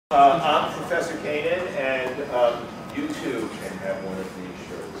I'm Professor Kanan, and you too can have one of these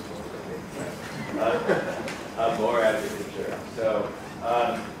shirts. I'm more advocate shirt. So,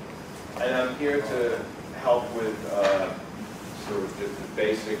 and I'm here to help with sort of just the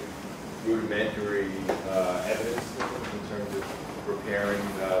basic rudimentary evidence in terms of preparing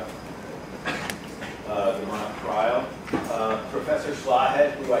the mock trial. Professor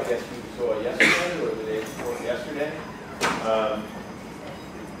Schlahead, who I guess we saw yesterday or the day before yesterday,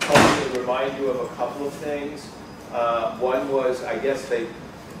 told me to remind you of a couple of things. One was, I guess they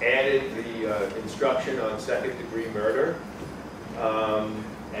added the instruction on second-degree murder.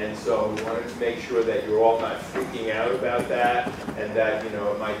 And so we wanted to make sure that you're all not freaking out about that, and that, you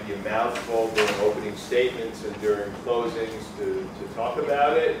know, it might be a mouthful during opening statements and during closings to talk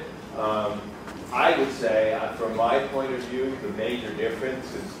about it. I would say, from my point of view, the major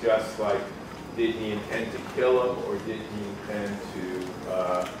difference is just like, did he intend to kill him, or did he intend to,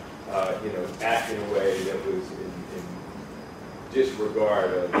 you know, act in a way that was in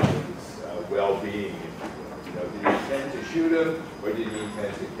disregard of his well-being, if you will. You know, did he intend to shoot him, or did he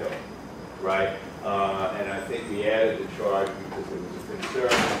intend to kill him, right? And I think we added the charge because there was a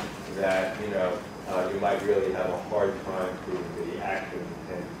concern that, you know, you might really have a hard time proving that he actually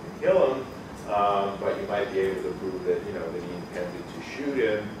intended to kill him, but you might be able to prove that, you know, that he intended to shoot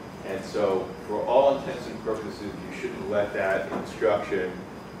him. And so, for all intents and purposes, you shouldn't let that instruction,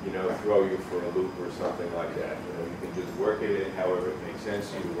 you know, throw you for a loop or something like that. You know, you can just work it in however it makes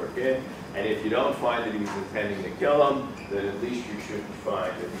sense to you to work in. And if you don't find that he was intending to kill him, then at least you should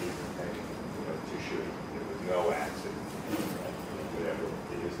find that he was intending, you know, to shoot him. There was no accident, whatever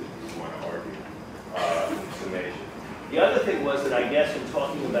it is that you want to argue in summation. The other thing was that I guess in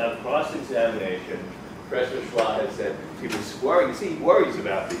talking about cross-examination, Professor Schwab had said he was worried. You see, he worries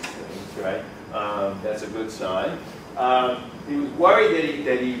about these things, right? That's a good sign. He was worried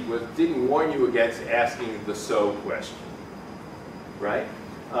that he didn't warn you against asking the so question, right?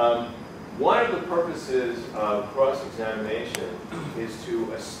 One of the purposes of cross-examination is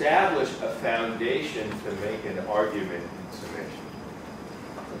to establish a foundation to make an argument in summation.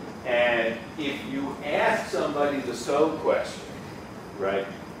 And if you ask somebody the so question, right?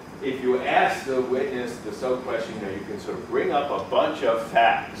 If you ask the witness the so question, you know, you can sort of bring up a bunch of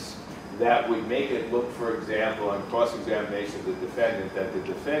facts that would make it look, for example, on cross-examination of the defendant, that the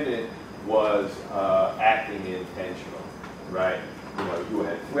defendant was acting intentionally, right? You know, you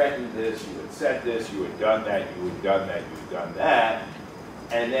had threatened this, you had said this, you had done that, you had done that, you had done that.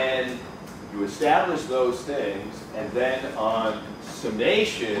 And then you establish those things, and then on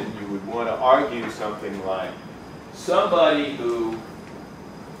summation, you would want to argue something like, somebody who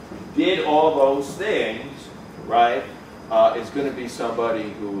did all those things, right, is going to be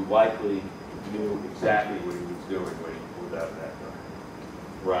somebody who likely knew exactly what he was doing when he pulled out that gun,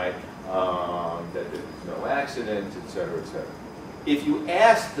 right? That there was no accident, et cetera, et cetera. If you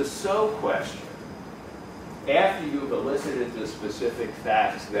ask the so question, after you've elicited the specific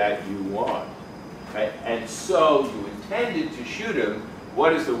facts that you want, right, and so you intended to shoot him,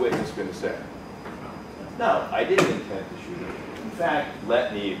 what is the witness going to say? No, I didn't intend to shoot him. In fact,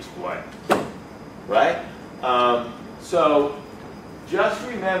 let me explain, right? So just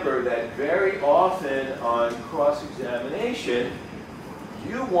remember that very often on cross-examination,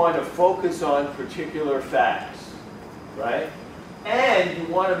 you want to focus on particular facts, right? And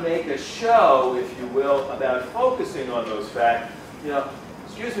you want to make a show, if you will, about focusing on those facts. You know,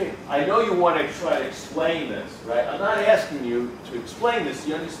 excuse me, I know you want to try to explain this, right? I'm not asking you to explain this.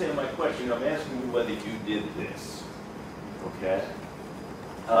 You understand my question? I'm asking you whether you did this, okay?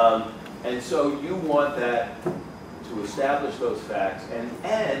 And so you want that to establish those facts,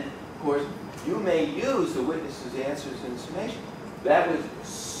 and of course, you may use the witness's answers in summation. That was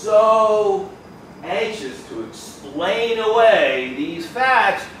so anxious to explain away these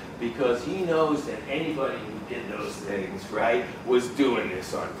facts because he knows that anybody who did those things, right, was doing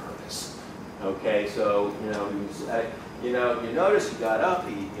this on purpose. Okay, so you know, you notice he got up.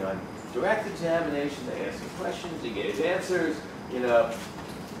 He, you know, on direct examination, they asked him questions. He gave answers. You know.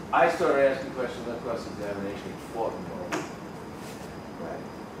 I started asking questions on cross-examination, he fought more. Right?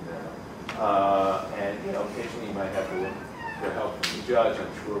 You know. And, you know, occasionally you might have to look for help from the judge.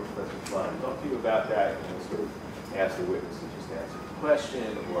 I'm sure Professor Klein will talk to you about that. You know, sort of ask the witness to just answer the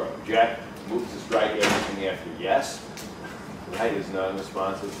question or object, move to strike everything after yes. Right is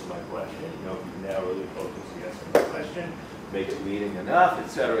non-responsive to my question. You know, if you now really focus yes on the question, make it leading enough, et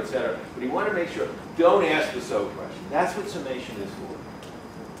cetera, et cetera. But you want to make sure, don't ask the so question. That's what summation is for.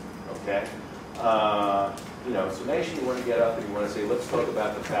 Okay? You know, summation, you want to get up and you want to say, let's talk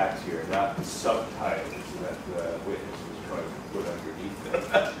about the facts here, not the subtitles that the witness was trying to put underneath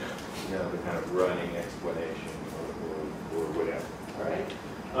them.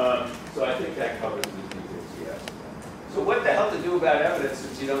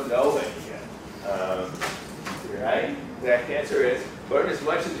 don't know any yet. Right? That answer is learn as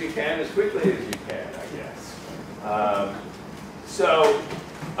much as you can, as quickly as you can, I guess. So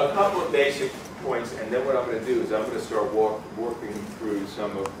a couple of basic points, and then what I'm going to do is I'm going to start working through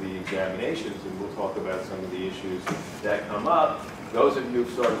some of the examinations, and we'll talk about some of the issues that come up. Those of you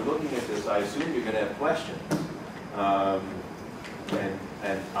who've started looking at this, I assume you're going to have questions.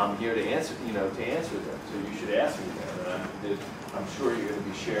 And I'm here to answer, to answer them. So you should ask me them. And I'm sure you're going to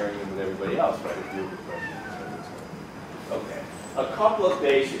be sharing them with everybody else, right? If you have a question. Okay. A couple of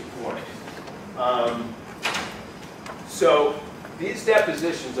basic points. So these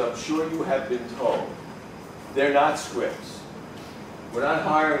depositions, I'm sure you have been told, they're not scripts. We're not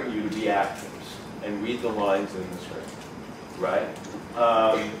hiring you to be actors and read the lines in the script, right?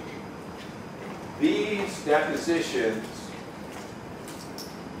 These depositions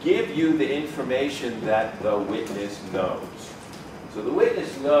give you the information that the witness knows. So the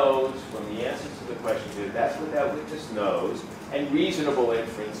witness knows from the answer to the question, that's what that witness knows, and reasonable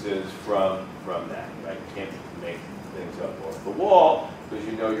inferences from that, right? You can't make things up off the wall, because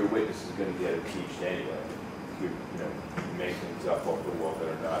you know your witness is going to get impeached anyway. You make things up off the wall that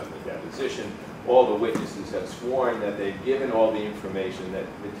are not in the deposition. All the witnesses have sworn that they've given all the information, that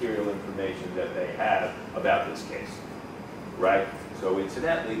material information that they have about this case, right? So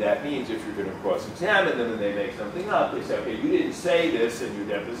incidentally, that means if you're going to cross-examine them and they make something up, they say, okay, you didn't say this in your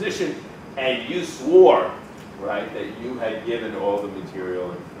deposition, and you swore, right, that you had given all the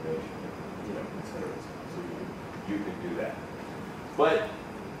material information, et cetera, et cetera. So you can do that. But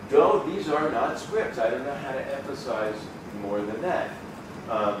though these are not scripts, I don't know how to emphasize more than that.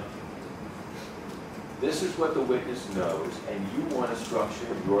 This is what the witness knows, and you want to structure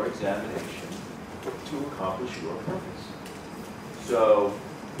your examination to accomplish your purpose. So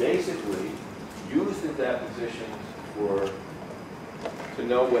basically, use the depositions to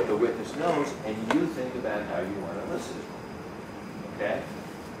know what the witness knows, and you think about how you want to elicit it. Okay?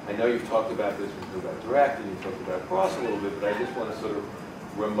 I know you've talked about this, we talked about direct, and you talked about cross a little bit, but I just want to sort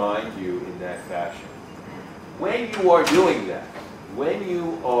of remind you in that fashion. When you are doing that, when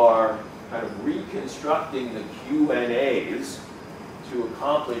you are kind of reconstructing the Q&As to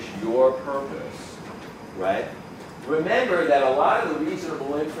accomplish your purpose, right? Remember that a lot of the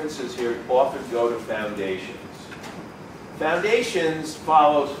reasonable inferences here often go to foundations. Foundations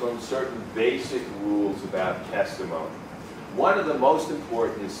follows from certain basic rules about testimony. One of the most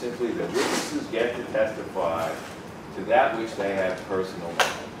important is simply that witnesses get to testify to that which they have personal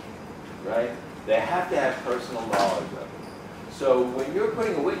knowledge, right? They have to have personal knowledge of it. So when you're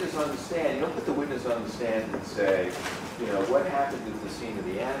putting a witness on the stand, you don't put the witness on the stand and say, what happened at the scene of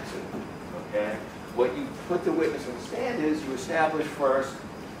the accident, okay? What you put the witness on the stand is you establish first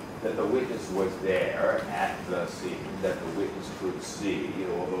that the witness was there at the scene, that the witness could see,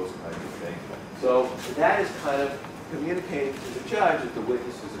 all those kinds of things. So that is kind of communicating to the judge that the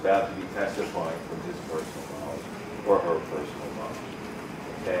witness is about to be testifying from his personal knowledge or her personal knowledge.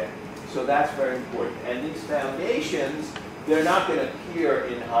 Okay? So that's very important. And these foundations, they're not going to appear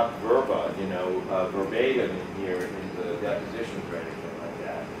in hoc verba, verbatim in here in the depositions or anything like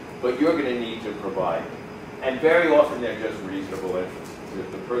that. But you're going to need to provide them. And very often they're just reasonable inferences. If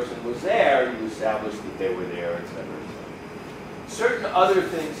the person was there, you establish that they were there, etc. Certain other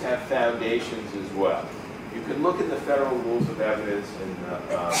things have foundations as well. You can look at the Federal Rules of Evidence,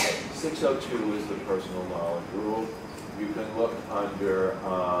 and 602 is the personal knowledge rule. You can look under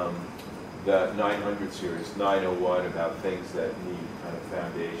the 900 series, 901, about things that need kind of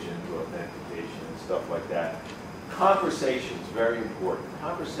foundations or authentication and stuff like that. Conversations, very important.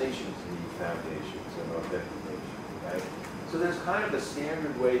 Conversations need foundations and authentication, right? So there's kind of a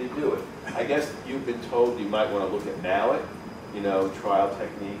standard way to do it. I guess you've been told you might want to look at Mallett, trial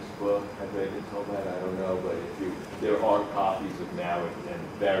techniques book. Have I been told that? I don't know, but there are copies of Mallett and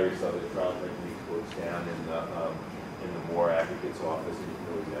various other trial techniques books down in the Moore Advocate's office, and you can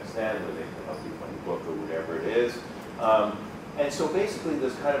always ask them, or they can help you find the book or whatever it is. And so basically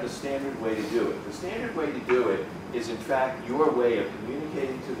there's kind of a standard way to do it. The standard way to do it is in fact your way of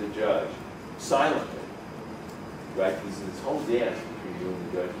communicating to the judge silently, right? Because this whole dance between you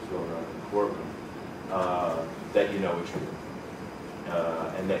and the judge is going on in the courtroom, that you know what you're doing,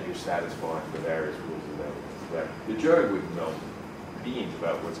 and that you're satisfying the various rules of evidence, right? The jury wouldn't know beans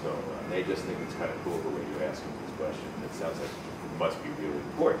about what's going on. They just think it's kind of cool the way you're asking these questions. It sounds like it must be really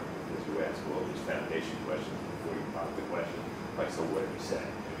important because you ask all these foundation questions before you pop the question. Like, so what did you say?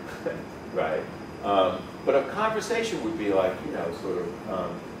 Right? But a conversation would be like, sort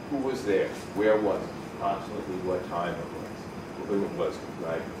of, who was there? Where was it? Approximately what time it was? Who was it,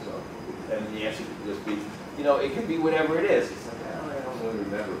 right? So, and the answer could just be, it can be whatever it is. It's like, I don't only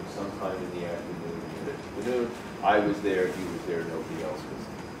remember sometime in the afternoon. I was there, he was there, nobody else was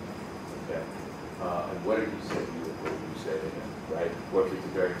there. Okay? And what did he say to you, and what did you say to him, right? Well, if it's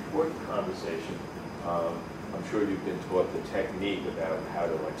a very important conversation, I'm sure you've been taught the technique about how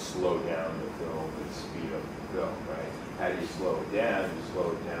to like slow down the film and speed up the film, right? How do you slow it down? You slow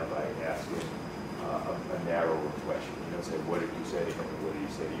it down by asking a narrower question. You don't say, what did you say to him, and what did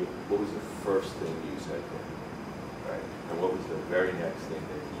he say to you? What was the first thing you said to him, right? And what was the very next thing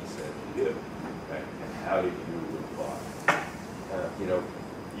that he said to you, right? And how did you reply? You know,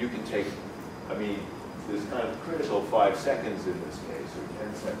 you can take, I mean, there's kind of critical 5 seconds in this case, or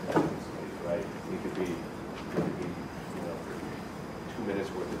 10 seconds in this case, right? It could be, you know, 2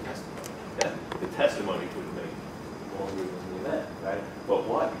 minutes worth of testimony. Then the testimony could make longer than the event, right? But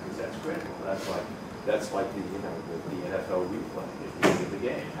why? Because that's critical. That's like the, you know, the NFL replay at the end of the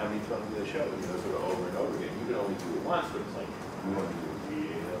game. How many times do they show it? You know, sort of over and over again. You can only do it once, but it's like you want to do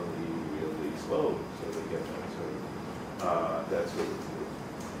it really slow, so they get that sort of thing.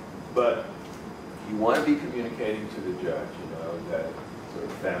 But you want to be communicating to the judge, you know, that sort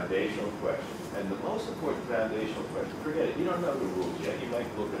of foundational question. And the most important foundational question, forget it, you don't know the rules yet. You might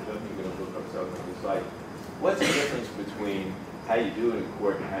look at them, you're going to look up something. It's like, what's the difference between how you do it in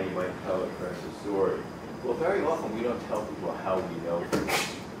court and how you might tell a person's story? Well, very often we don't tell people how we know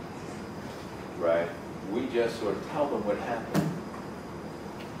things, right? We just sort of tell them what happened.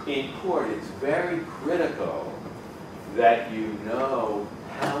 In court, it's very critical that you know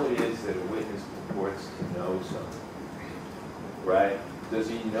how it is that a witness purports to know something, right? Does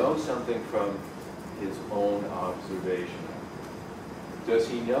he know something from his own observation? Does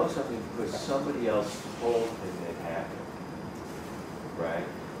he know something because somebody else told him it happened, right?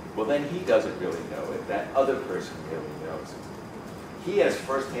 Well, then he doesn't really know it. That other person really knows it. He has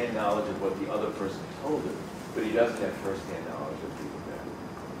firsthand knowledge of what the other person told him, but he doesn't have firsthand knowledge of the event.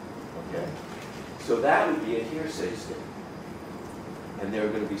 Okay? So that would be a hearsay statement. And there are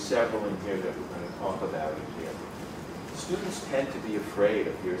going to be several in here that we're going to talk about in here. Students tend to be afraid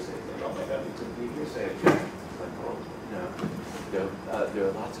of hearsay. They go, oh my God, it's going to be hearsay objection. It's like, oh, no. There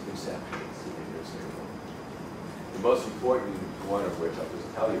are lots of exceptions to the hearsay rule. The most important one of which I'll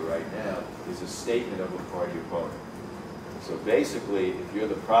just tell you right now is a statement of a party opponent. So basically, if you're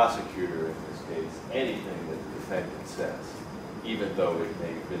the prosecutor in this case, anything that the defendant says, even though it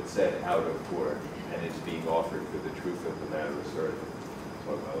may have been said out of court and it's being offered for the truth of the matter asserted,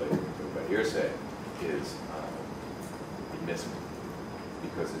 talk about later, but hearsay is admissible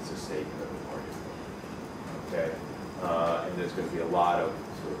because it's a statement of the party opponent. Okay? And there's going to be a lot of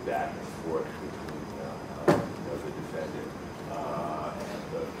sort of back and forth between you know, the defendant and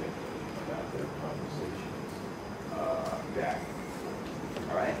the victim about their conversations back and forth.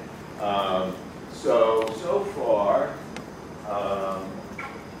 All right? So far,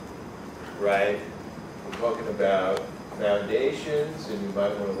 right, we're talking about foundations, and you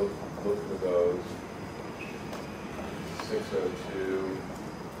might want to look for those. 602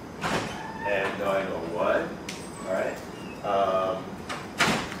 and 901. All right.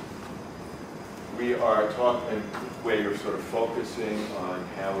 We are talking where you're sort of focusing on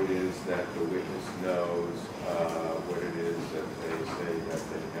how it is that the witness knows what it is that they say that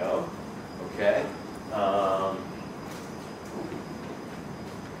they know. Okay.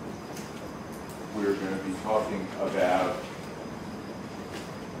 We're going to be talking about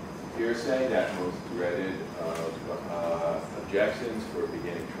hearsay, that most dreaded of objections for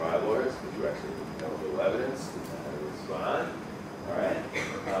beginning trial lawyers, because you actually need no real evidence to respond. All right.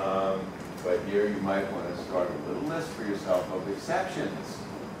 But here you might want to start a little list for yourself of exceptions.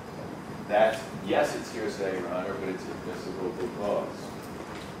 That's, yes, it's hearsay, Your Honor, but it's admissible because.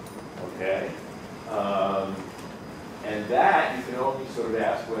 Okay? And that, you can only sort of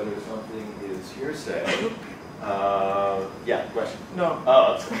ask whether something is hearsay. Yeah, question? No.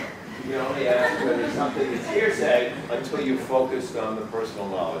 Oh, you can only ask whether something is hearsay until you've focused on the personal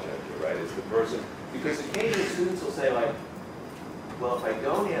knowledge of it, right? Is the person, because occasionally students will say, like, well, if I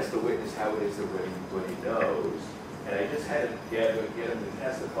don't ask the witness how it is that what he knows, and I just had to get him to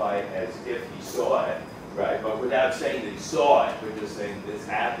testify as if he saw it, right? But without saying that he saw it, we're just saying this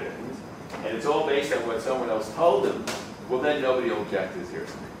happened, and it's all based on what someone else told him, well, then nobody will object as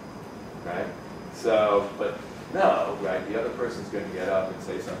hearsay, right? So, but no, right? The other person's going to get up and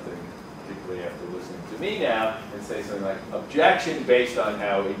say something, particularly after listening to me now, and say something like, objection based on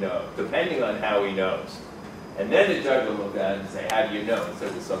how he knows, depending on how he knows. And then the judge will look at it and say, how do you know?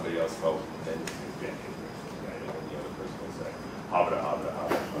 Instead of somebody else told him, and then it's an objection, right? And then the other person will say, habra, habra,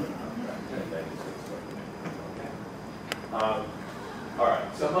 habra, habra, right? And then it's going to start. Okay. All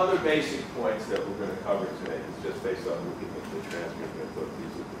right, so some other basic points that we're going to cover today. It's just based on looking at the transcript. I thought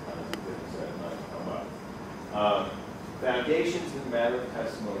these are the kinds of things that might come up. Foundations in the matter of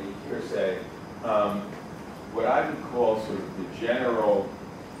testimony, hearsay. What I would call sort of the general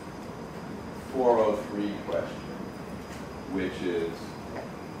 403 question, which is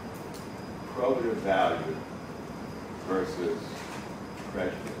probative value versus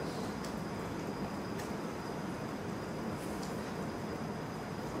prejudice.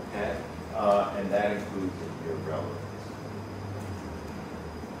 Okay? And that includes irrelevance.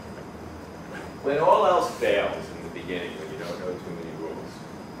 When all else fails in the beginning, when you don't know too many rules,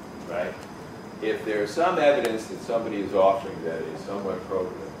 right? If there's some evidence that somebody is offering that is somewhat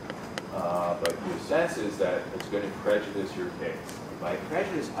probative, but your sense is that it's going to prejudice your case. By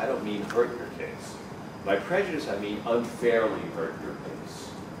prejudice, I don't mean hurt your case. By prejudice, I mean unfairly hurt your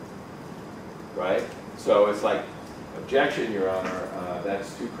case. Right? So it's like, objection, Your Honor,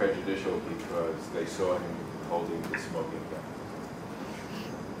 that's too prejudicial because they saw him holding the smoking gun.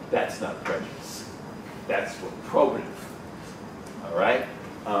 That's not prejudice. That's what probative. All right?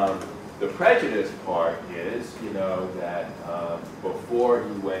 The prejudice part is, you know, that before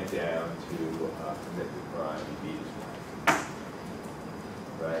he went down to commit the crime, he beat his wife.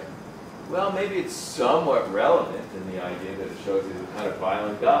 Right? Well, maybe it's somewhat relevant in the idea that it shows he's a kind of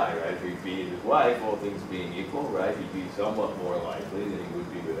violent guy, right? If he beat his wife, all things being equal, right? He'd be somewhat more likely than he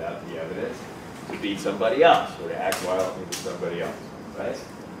would be without the evidence to beat somebody else or to act violently with somebody else, right?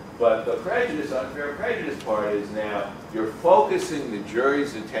 But the prejudice, unfair prejudice part is now you're focusing the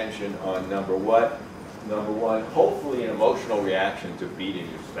jury's attention on number one, hopefully an emotional reaction to beating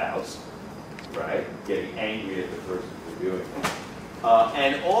your spouse, right? Getting angry at the person for doing it.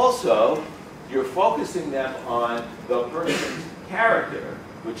 And also, you're focusing them on the person's character,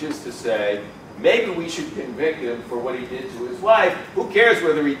 which is to say, maybe we should convict him for what he did to his wife. Who cares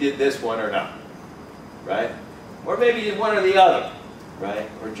whether he did this one or not, right? Or maybe he did one or the other. Right?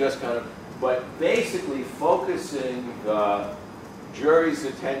 Or just kind of, but basically focusing the jury's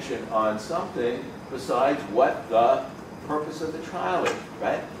attention on something besides what the purpose of the trial is,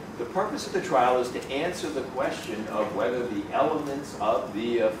 right? The purpose of the trial is to answer the question of whether the elements of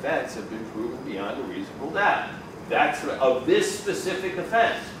the offense have been proven beyond a reasonable doubt. That's of this specific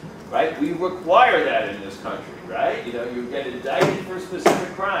offense, right? We require that in this country, right? You know, you get indicted for a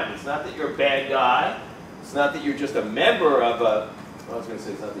specific crime. It's not that you're a bad guy. It's not that you're just a member of a I was going to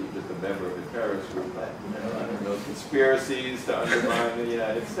say it's not that you're just a member of a terrorist group, but, you know, I don't know, conspiracies to undermine the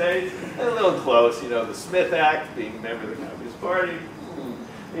United States. A little close, you know, the Smith Act, being a member of the Communist Party.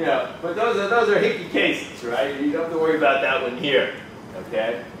 You know, but those are hickey cases, right? You don't have to worry about that one here,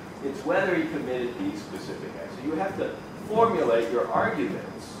 okay? It's whether he committed these specific acts. So you have to formulate your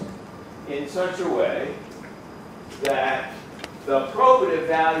arguments in such a way that the probative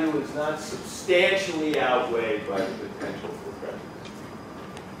value is not substantially outweighed by the potential for prejudice.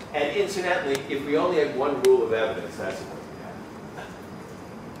 And incidentally, if we only had one rule of evidence, that's what we have.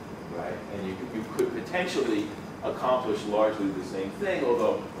 Right? And you could potentially accomplish largely the same thing,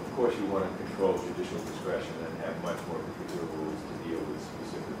 although, of course, you want to control judicial discretion and have much more particular rules to deal with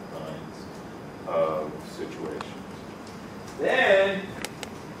specific kinds of situations. Then,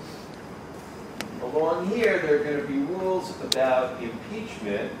 along here, there are going to be rules about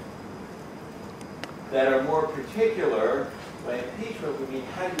impeachment that are more particular. By impeachment, we mean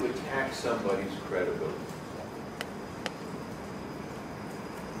how do you attack somebody's credibility.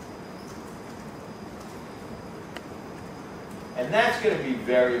 And that's going to be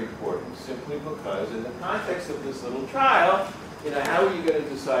very important, simply because in the context of this little trial, you know, how are you going to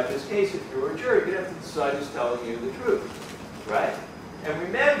decide this case if you're a jury? You're going to have to decide who's telling you the truth, right? And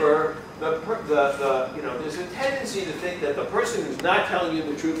remember, you know, there's a tendency to think that the person who's not telling you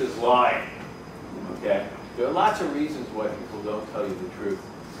the truth is lying. Okay? There are lots of reasons why people don't tell you the truth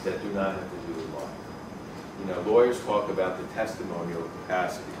that do not have to do with lying. You know, lawyers talk about the testimonial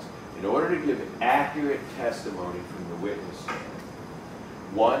capacities. In order to give accurate testimony from the witness stand,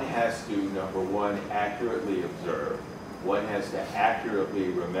 one has to, number one, accurately observe. One has to accurately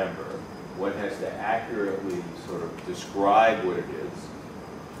remember. One has to accurately sort of describe what it is,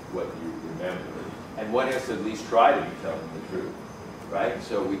 what you remember. And one has to at least try to be telling the truth, right?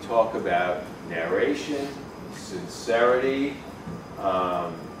 So we talk about narration, sincerity,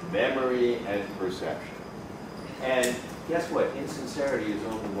 memory, and perception. And guess what? Insincerity is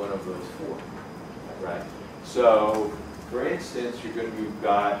only one of those four, right? So, for instance, you've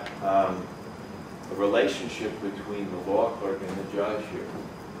got a relationship between the law clerk and the judge here,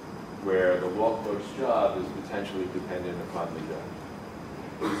 where the law clerk's job is potentially dependent upon the judge.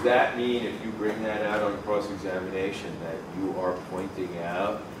 Does that mean if you bring that out on cross-examination that you are pointing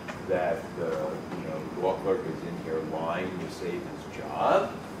out that the law clerk is in here lying to save his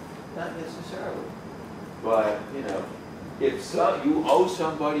job? Not necessarily. But if you owe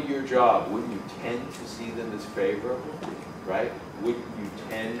somebody your job, wouldn't you tend to see them as favorable, right? Wouldn't you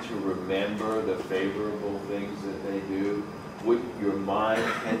tend to remember the favorable things that they do? Wouldn't your mind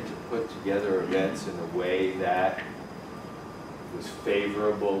tend to put together events in a way that was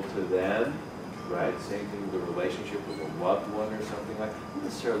favorable to them, right? Same thing with the relationship with a loved one or something like that. Not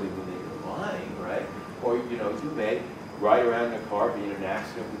necessarily mean that you're lying, right? Or, you may ride around in a car, be in an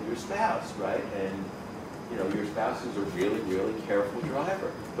accident with your spouse, right? And, your spouse is a really, really careful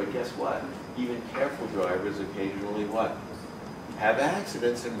driver. But guess what? Even careful drivers occasionally what? Have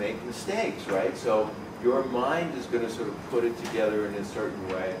accidents and make mistakes, right? So your mind is going to sort of put it together in a certain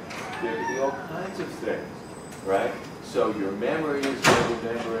way. There can be all kinds of things, right? So your memory is going to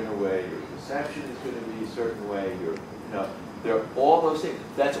remember in a way, your perception is going to be a certain way, there are all those things.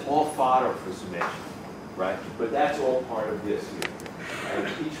 That's all fodder for summation, right? But that's all part of this here. And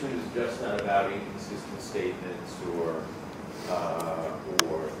impeachment is just not about inconsistent statements or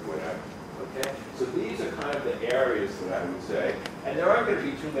whatever. Okay? So these are kind of the areas that I would say, and there aren't going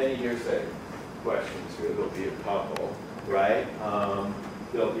to be too many hearsay questions here. There'll be a couple, right?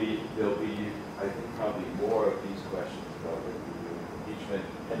 There'll be, I think, probably more of these questions about impeachment,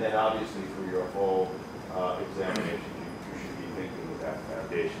 and then obviously for your whole examination, you should be thinking about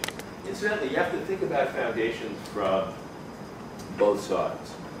foundations. Incidentally, you have to think about foundations from both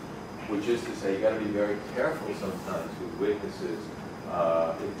sides, which is to say, you got to be very careful sometimes with witnesses.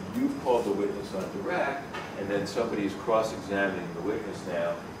 If you call the witness on direct, and then somebody is cross-examining the witness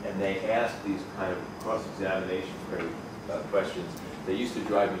now, and they ask these kind of cross-examination questions, they used to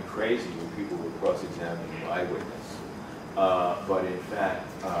drive me crazy when people were cross-examining my witness, but in fact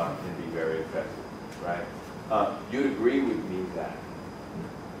can be very effective, right? You'd agree with me that,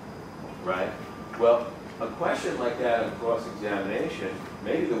 right? Well, a question like that on cross-examination,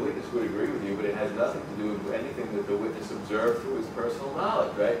 maybe the witness would agree with you, but it has nothing to do with anything that the witness observed through his personal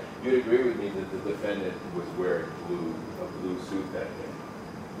knowledge, right? You'd agree with me that the defendant was wearing a blue suit that day,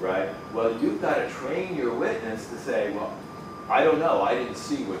 right? Well, you've got to train your witness to say, well, I don't know, I didn't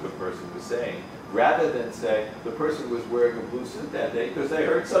see what the person was saying, rather than say the person was wearing a blue suit that day because they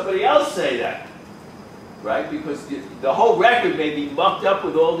heard somebody else say that, right? Because the whole record may be mucked up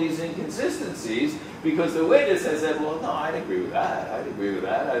with all these inconsistencies because the witness has said, well, no, I'd agree with that, I'd agree with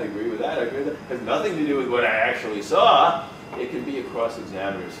that, I'd agree with that, I'd agree with that. It has nothing to do with what I actually saw. It can be a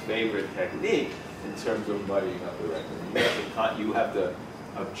cross-examiner's favorite technique in terms of muddying up the record. You have to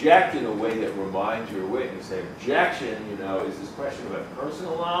object in a way that reminds your witness. Say, objection, is this question about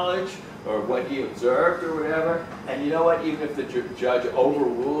personal knowledge or what he observed or whatever? And you know what? Even if the judge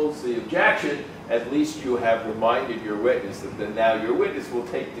overrules the objection, at least you have reminded your witness that then now your witness will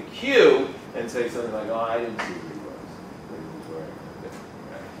take the cue and say something like, oh, I didn't see what he was wearing.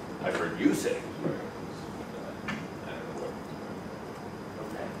 Right? I've heard you say he was wearing this. I don't know what he was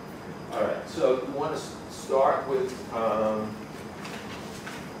wearing. Okay. All right. So you want to start with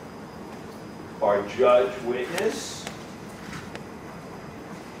our judge witness.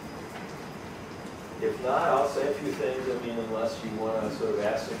 If not, I'll say a few things, unless you want to sort of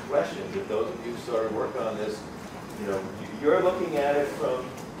ask some questions. If those of you who started work on this, you're looking at it from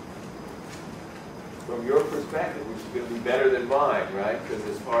your perspective, which is going to be better than mine, right? Because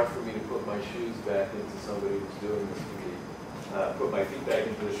it's hard for me to put my shoes back into somebody who's doing this for me. Put my feet back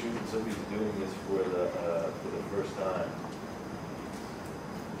into the shoes of somebody who's doing this for the first time.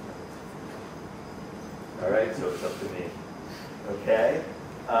 All right, so it's up to me. Okay?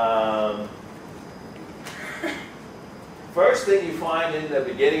 First thing you find in the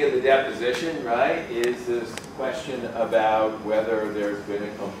beginning of the deposition, right, is this question about whether there's been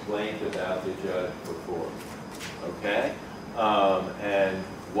a complaint about the judge before. Okay? And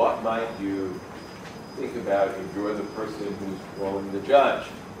what might you think about if you're the person who's calling the judge,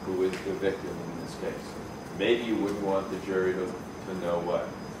 who is the victim in this case? Maybe you wouldn't want the jury to know what?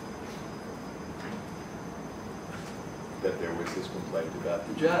 That there was this complaint about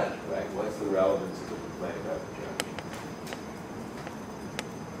the judge, right? What's the relevance of the complaint about the judge?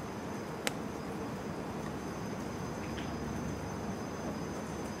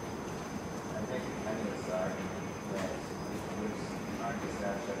 I think kind of this argument that if it was not just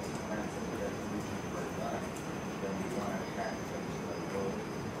that judge's defense of the resolution for a judge, then we want to attack the judge's credibility.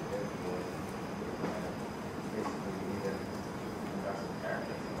 Therefore, basically either conduct some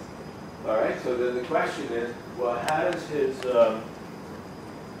character. All right, so then the question is, well, how does his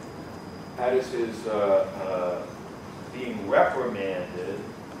being reprimanded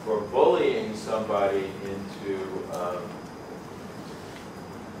somebody into,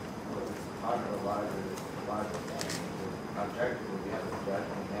 Part of the larger thing, the objective would be able to judge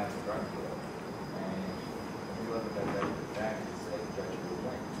when we have a drug deal. And if you look at that very fact, it's a judge will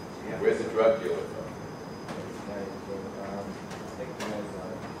win. So you have where's the drug dealer from?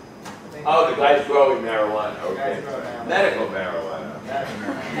 Oh, the guy's growing marijuana. Okay. Medical marijuana.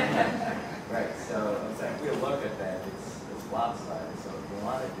 Right, so if we look at that, it's lopsided. So what we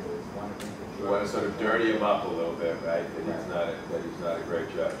want to do is want to think the You want to sort of dirty him up a little bit, right? That he's not a great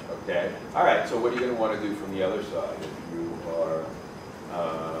judge. Okay. All right. So what are you going to want to do from the other side if you are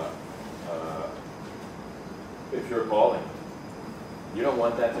if you're calling? You don't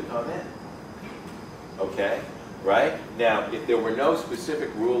want that to come in. Okay. Right? Now, if there were no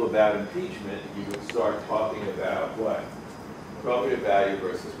specific rule about impeachment, you would start talking about what? Probative value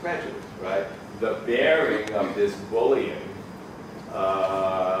versus prejudice, right? The bearing of this bullying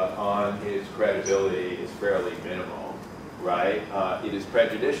on his credibility is fairly minimal, right? It is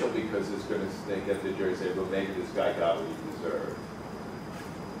prejudicial because it's going to get the jury to say, well, maybe this guy got what he deserved,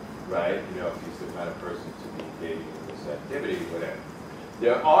 right? You know, if he's the kind of person to be engaging in this activity, whatever.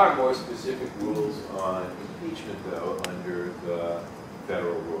 There are more specific rules on impeachment, though, under the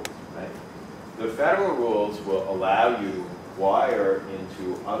federal rules, right? The federal rules will allow you to inquire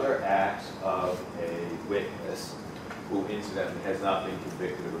into other acts of a witness who, incidentally, has not been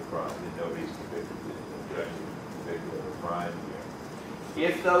convicted of a crime, and nobody's convicted of a crime here.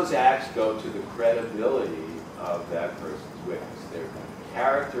 If those acts go to the credibility of that person's witness, their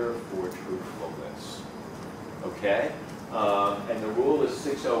character for truthfulness, okay? And the rule is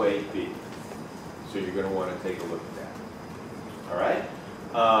 608B. So you're going to want to take a look at that. All right?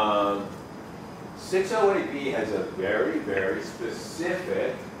 608B has a very, very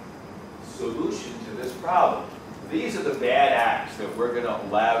specific solution to this problem. These are the bad acts that we're going to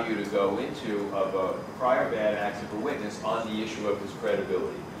allow you to go into of a prior bad acts of a witness on the issue of his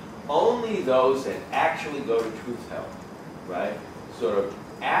credibility. Only those that actually go to truth-telling, right? Sort of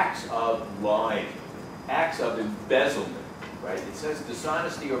acts of lying, acts of embezzlement, right? It says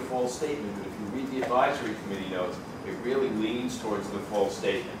dishonesty or false statement, but if you read the advisory committee notes, it really leans towards the false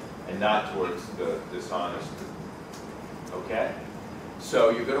statement and not towards the dishonesty. Okay? So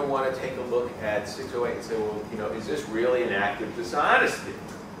you're going to want to take a look at 608 and say, well, you know, is this really an act of dishonesty?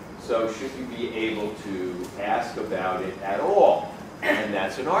 So should you be able to ask about it at all? And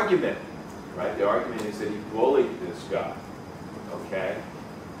that's an argument, right? The argument is that he bullied this guy. Okay?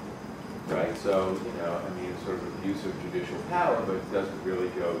 Right? So, you know, I mean, it's sort of abuse of judicial power, but it doesn't really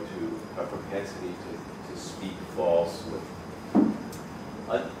go to a propensity to speak falsely.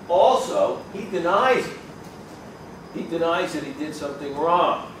 Also, he denies it. He denies that he did something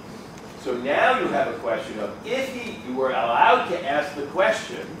wrong. So now you have a question of, if you were allowed to ask the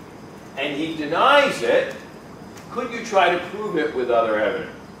question, and he denies it, could you try to prove it with other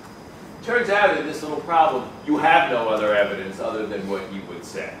evidence? Turns out in this little problem, you have no other evidence other than what you would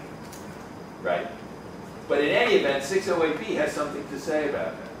say. Right? But in any event, 608B has something to say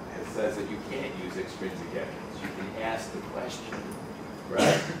about that. It says that you can't use extrinsic evidence. You can ask the question,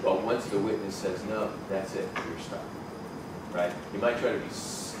 right? But once the witness says no, that's it, you're stuck. Right? You might try to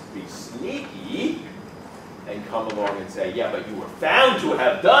be sneaky and come along and say, yeah, but you were found to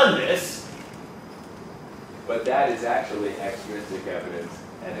have done this. But that is actually extrinsic evidence,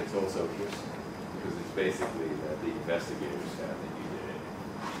 and it's also hearsay, because it's basically that the investigators found that you did it.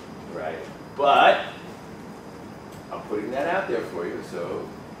 Right? But I'm putting that out there for you, so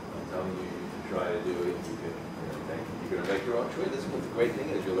I'm telling you, you should try to do it. You can, you're going to make your own choice. This is what the great thing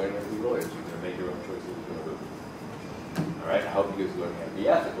is. You're learning how to be lawyers. You're going to make your own choices. All right? I hope you guys are learning how to be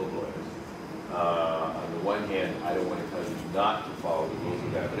ethical lawyers. On the one hand, I don't want to tell you not to follow the rules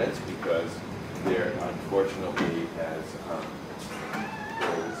of evidence because they're unfortunately, as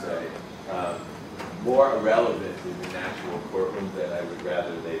what would say, more irrelevant in the actual courtroom than I would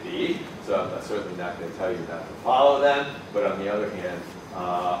rather they be. So I'm certainly not going to tell you not to follow them. But on the other hand,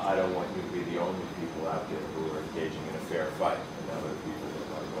 I don't want you to be the only people out there who are engaging in a fair fight, and other people that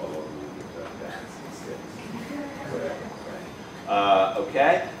want to go all over you with bats and sticks, whatever. Right?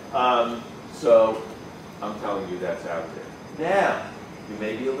 Okay. So I'm telling you that's out there. Now, you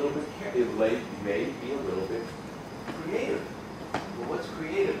may be a little bit creative. Well, what's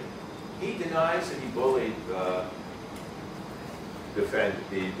creative? He denies that he bullied the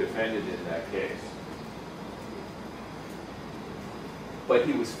defendant in that case. But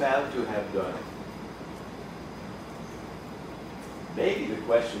he was found to have done it. Maybe the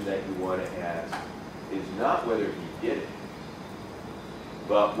question that you want to ask is not whether he did it,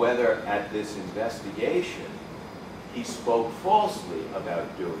 but whether at this investigation he spoke falsely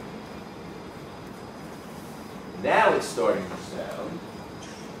about doing it. Now it's starting to sound,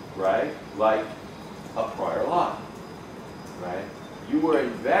 right, like a prior lie, right? You were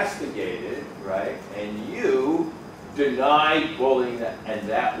investigated, right, and you denied bullying, and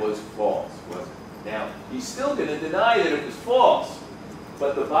that was false, wasn't it? Now, he's still going to deny that it was false,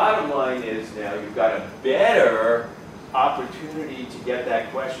 but the bottom line is now you've got a better opportunity to get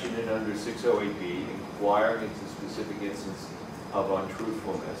that question in under 608B, inquiring into specific instance of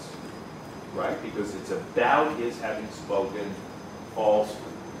untruthfulness, right? Because it's about his having spoken falsely,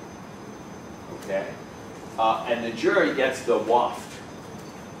 okay? And the jury gets the waft,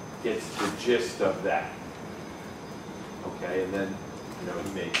 gets the gist of that, okay? And then, you know,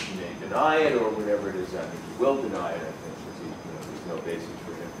 he may deny it or whatever it is. I mean, he will deny it, I think, because there's no basis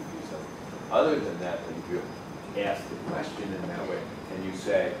for him to do something. Other than that, when you ask the question in that way, and you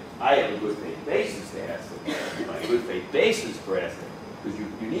say, I have a good faith basis to ask the question, my good faith basis for asking, because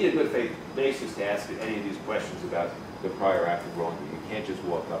you need a good faith basis to ask any of these questions about the prior act of wrongdoing. You can't just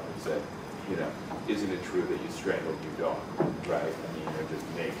walk up and say, you know, isn't it true that you strangled your dog, right? I mean, or just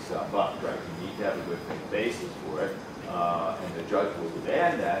make stuff up, right? You need to have a good faith basis for it, and the judge will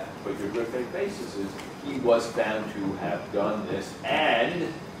demand that, but your good faith basis is he was found to have done this,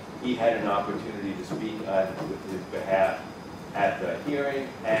 and he had an opportunity to speak on his behalf at the hearing,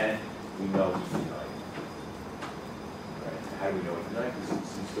 and we know he denied it. Right? How do we know he denied it?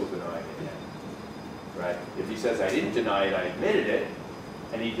 Because he's still denying it now. Right? If he says, I didn't deny it, I admitted it,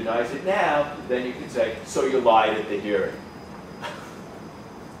 and he denies it now, then you can say, so you lied at the hearing.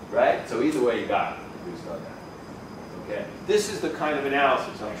 Right? So either way you got it, at least on that. Okay? This is the kind of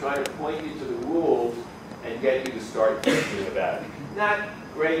analysis. I'm trying to point you to the rules and get you to start thinking about it. Not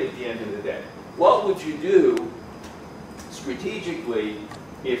great at the end of the day. What would you do strategically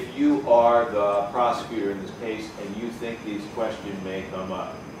if you are the prosecutor in this case and you think these questions may come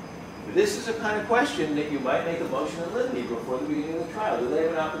up? This is a kind of question that you might make a motion in limine before the beginning of the trial. Do they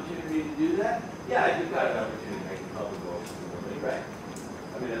have an opportunity to do that? Yeah, you've got an opportunity to make a public motion in limine, right?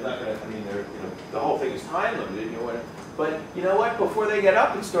 I mean, I'm not going to, I mean, they're, you know, the whole thing is time limited, you know what? But you know what? Before they get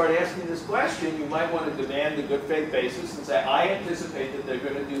up and start asking this question, you might want to demand the good faith basis and say, I anticipate that they're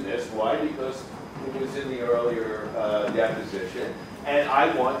going to do this. Why? Because it was in the earlier deposition, and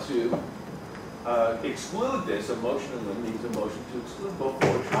I want to exclude this. A motion in limine needs a motion to exclude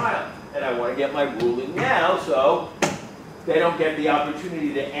before trial. And I want to get my ruling now so they don't get the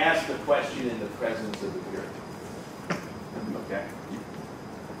opportunity to ask the question in the presence of the jury. Okay?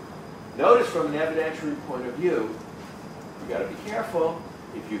 Notice from an evidentiary point of view, you got to be careful.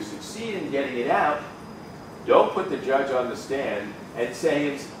 If you succeed in getting it out, don't put the judge on the stand and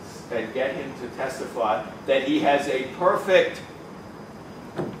say and get him to testify that he has a perfect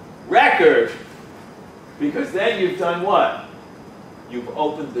record, because then you've done what? You've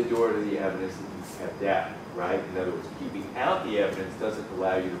opened the door to the evidence that you've kept out, right? In other words, keeping out the evidence doesn't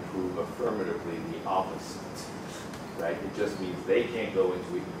allow you to prove affirmatively the opposite, right? It just means they can't go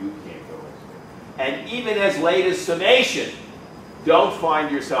into it, you can't go into it. And even as late as summation, don't find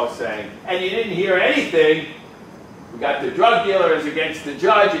yourself saying, and you didn't hear anything, we got the drug dealer as against the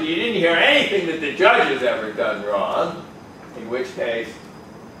judge, and you didn't hear anything that the judge has ever done wrong, in which case,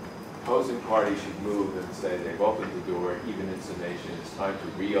 opposing parties should move and say they've opened the door, even in summation, it's time to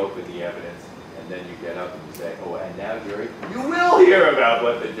reopen the evidence, and then you get up and you say, oh, and now, jury, you will hear about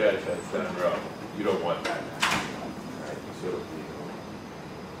what the judge has done wrong. You don't want that. Right? You sort of leave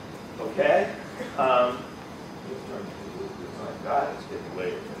it. Okay? God, it's getting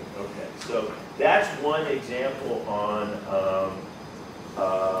late. Okay, so that's one example on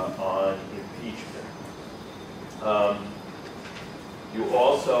impeachment. You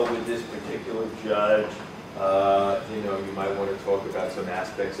also, with this particular judge, you know, you might want to talk about some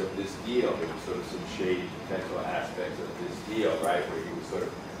aspects of this deal. There were sort of some shady potential aspects of this deal, right, where he was sort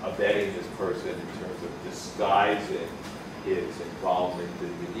of abetting this person in terms of disguising his involvement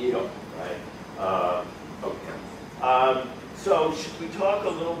in the deal, right? Okay. So should we talk a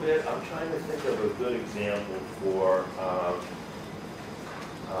little bit? I'm trying to think of a good example for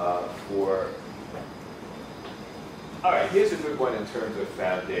all right, here's a good one in terms of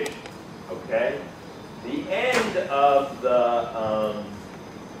foundation, okay? The end of the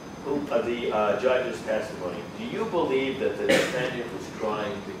judge's testimony. Do you believe that the defendant was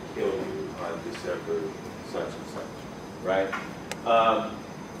trying to kill you on December such and such, right?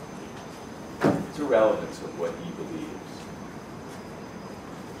 It's irrelevance of what he believes.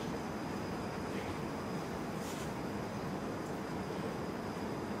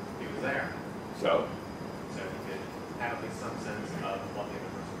 He was there. So he could have at least some sense of what the other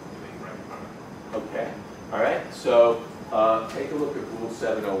person was doing right in front of him. okay, all right. So take a look at Rule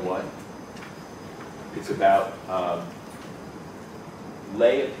 701. It's about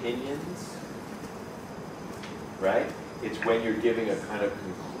lay opinions, right? It's when you're giving a kind of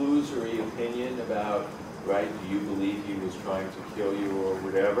conclusory opinion about, right, do you believe he was trying to kill you or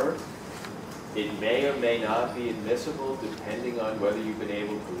whatever. It may or may not be admissible depending on whether you've been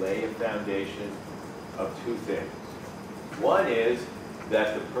able to lay a foundation of two things. One is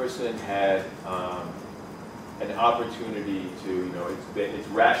that the person had an opportunity to, it's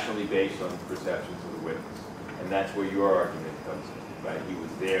rationally based on the perceptions of the witness. And that's where your argument comes in, right? He was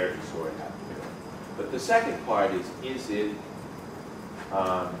there, he saw it happen. But the second part is it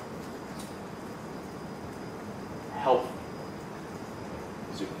helpful?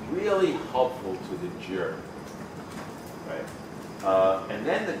 Is it really helpful to the jury, right? And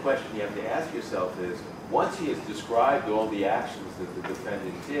then the question you have to ask yourself is, once he has described all the actions that the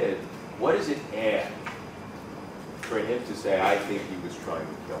defendant did, what does it add for him to say, I think he was trying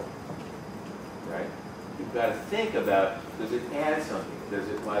to kill him, right? You've got to think about, does it add something? Does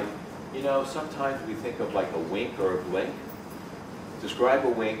it sometimes we think of like a wink or a blink. Describe a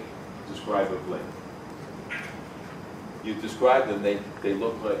wink, describe a blink. You describe them, they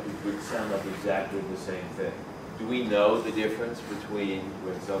look like, it would sound like exactly the same thing. Do we know the difference between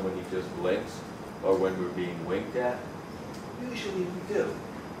when somebody just blinks or when we're being winked at? Usually we do,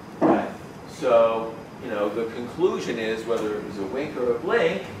 right? So, the conclusion is, whether it was a wink or a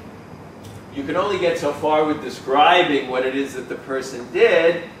blink, you can only get so far with describing what it is that the person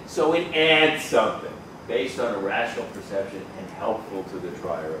did, so it adds something based on a rational perception and helpful to the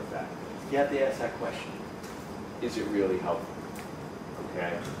trier of fact. You have to ask that question. Is it really helpful?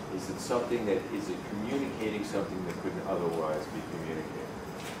 Okay? Is it communicating something that couldn't otherwise be communicated?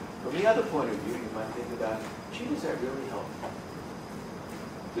 From the other point of view, you might think about, gee, does that really help me?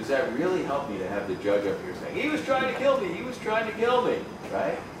 Does that really help me to have the judge up here saying, he was trying to kill me, he was trying to kill me,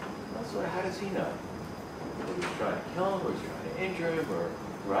 right? Well, so how does he know? Whether he was trying to kill him, or he was trying to injure him, or,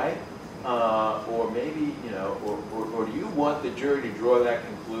 right? Or maybe, or do you want the jury to draw that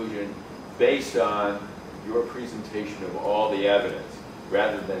conclusion based on your presentation of all the evidence,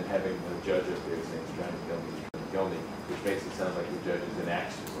 rather than having the judge up there saying, he's trying to kill me, he's trying to kill me, which makes it sound like the judge is an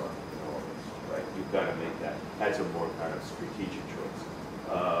action on all this, right? You've got to make that. That's a more kind of strategic choice.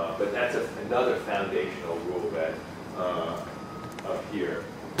 But that's another foundational rule that up here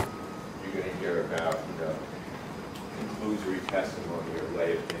you're going to hear about, conclusory testimony or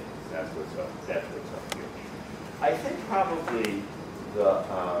lay opinions. That's what's up here. I think probably the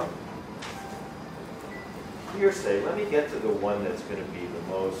hearsay, let me get to the one that's going to be the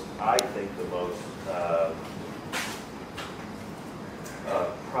most, I think the most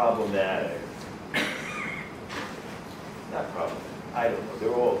problematic. Not problematic. I don't know.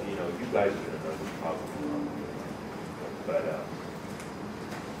 They're all, you guys are going to know the problem. But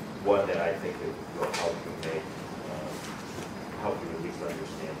one that I think will help you help you at least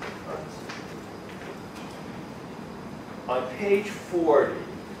understand the concept. On page 40,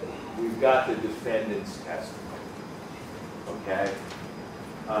 we've got the defendant's testimony. Okay?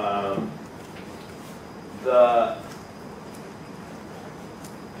 The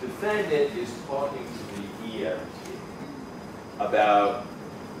defendant is talking to the EMT about,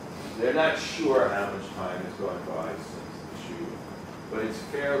 they're not sure how much time has gone by since the shooting, but it's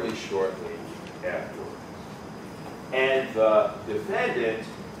fairly shortly afterwards. And the defendant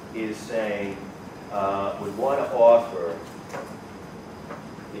is saying, would want to offer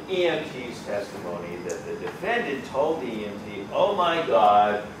the EMT's testimony that the defendant told the EMT, oh my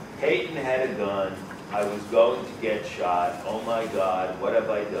God, Peyton had a gun, I was going to get shot, oh my God, what have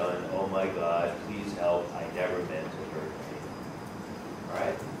I done, oh my God, please help, I never meant to hurt Peyton. All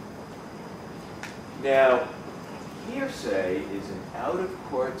right? Now, hearsay is an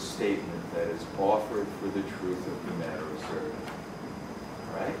out-of-court statement that is offered for the truth of the matter asserted.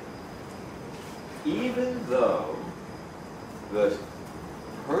 All right? Even though the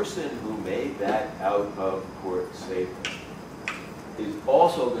person who made that out-of-court statement is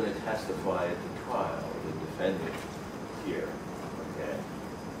also going to testify at the trial, the defendant here, okay?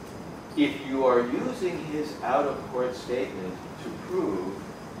 If you are using his out-of-court statement to prove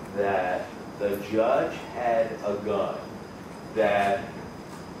that the judge had a gun, that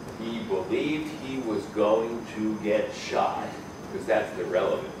he believed he was going to get shot, because that's the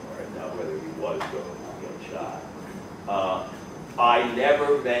relevant part, not whether he was going to get shot. I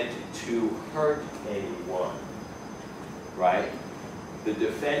never meant to hurt anyone, right? The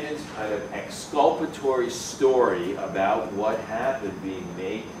defendant's kind of exculpatory story about what happened being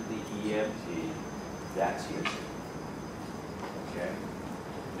made to the EMT, that's hearsay, okay?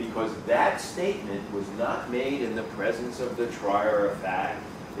 Because that statement was not made in the presence of the trier of fact.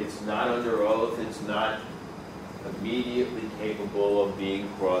 It's not under oath. It's not immediately capable of being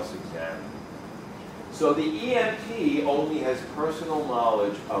cross-examined. So the EMT only has personal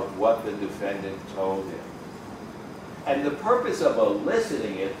knowledge of what the defendant told him. And the purpose of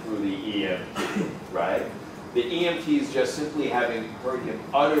eliciting it through the EMT, right? The EMT is just simply having heard him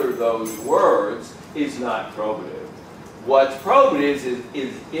utter those words is not probative. What's probative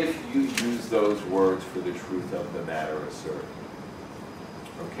is if you use those words for the truth of the matter asserted.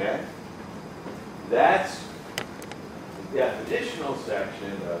 Okay? That's the definitional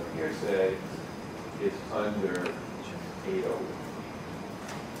section of hearsay is under 801.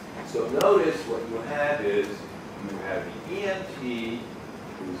 So notice what you have is you have the EMT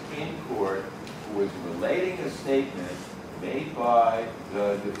who's in court who is relating a statement made by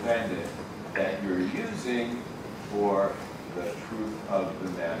the defendant that you're using for the truth of the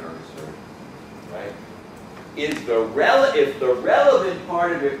matter asserted, right? If the relevant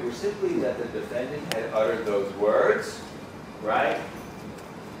part of it were simply that the defendant had uttered those words, right,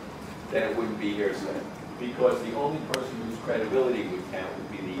 then it wouldn't be hearsay. Because the only person whose credibility would count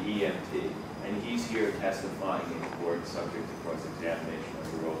would be the EMT. And he's here testifying in court subject to cross-examination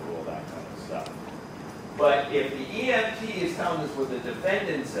under oath, all that kind of stuff. But if the EMT is telling us what the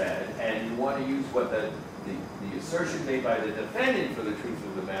defendant said, and you want to use what the assertion made by the defendant for the truth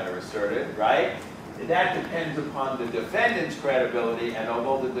of the matter asserted, right? That depends upon the defendant's credibility, and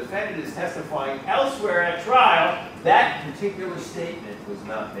although the defendant is testifying elsewhere at trial, that particular statement was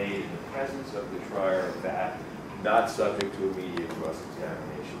not made in the presence of the trier of fact, not subject to immediate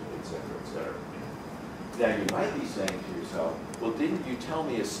cross-examination, etc., etc. Now you might be saying to yourself, well, didn't you tell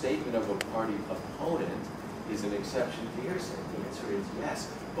me a statement of a party opponent is an exception to hearsay? The answer is yes.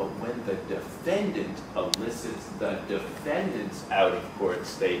 But when the defendant elicits the defendant's out-of-court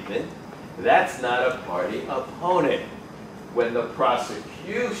statement, that's not a party opponent. When the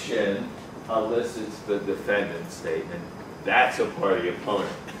prosecution elicits the defendant's statement, that's a party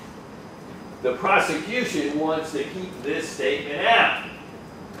opponent. The prosecution wants to keep this statement out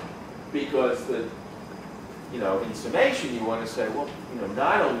because in summation, you want to say, well,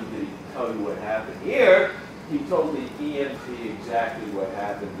 not only did he tell you what happened here, he told the EMT exactly what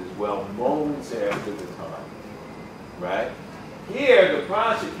happened as well moments after the time, right? Here, the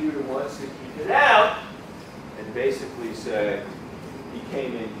prosecutor wants to keep it out and basically say, he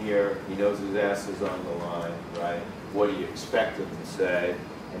came in here, he knows his ass is on the line, right? What do you expect him to say?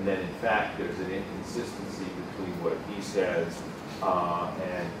 And then, in fact, there's an inconsistency between what he says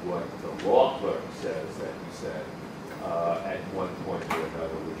and what the law clerk says that he said at one point or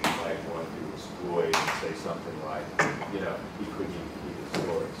another, which you might want to exploit and say something like, he couldn't even keep his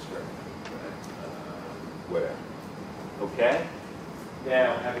story straight, right? Whatever. Okay?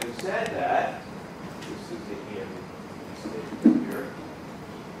 Now, having said that, this is the statement here.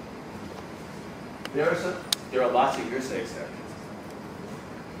 There are lots of hearsay exceptions.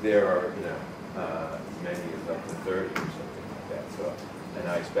 There are, many as up to 30 or something like that. So, and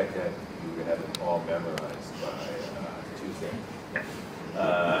I expect that you would have them all memorized by Tuesday.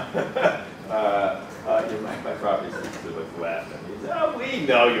 My property sister was laughing. He said, "Oh, we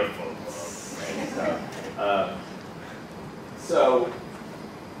know you're full of So,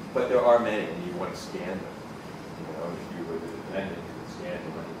 but there are many, and you want to scan them. If you were the defendant, you would scan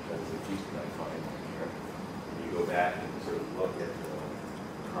them and say, geez, can I find one here? And you go back and sort of look at the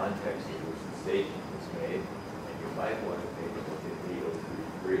context in which the statement was made, and you might want to take a look at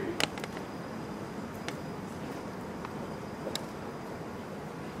 8033.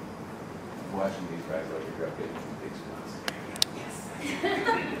 I'm watching these guys like you're getting some big spots. Yes!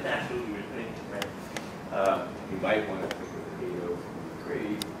 That's what we were thinking, right? You might want to think of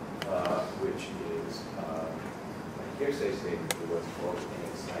 8033, which is a hearsay statement for what's called an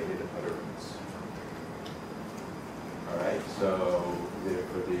excited utterance. All right, so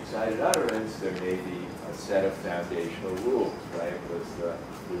for the excited utterance, there may be a set of foundational rules, right?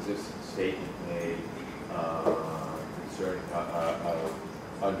 Was this statement made concerning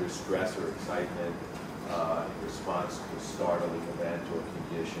under stress or excitement, in response to a startling event or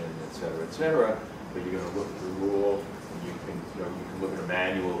condition, et cetera, but you're going to look at the rule, and you can look at a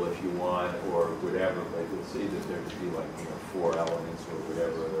manual if you want, or whatever, but you'll see that there could be like 4 elements or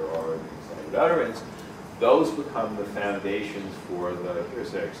whatever there are in the excited utterance. Those become the foundations for the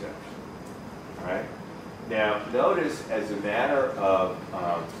hearsay exception. All right? Now, notice as a matter of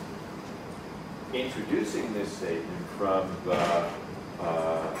introducing this statement from the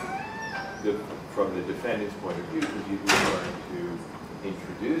defendant's point of view, because you're going to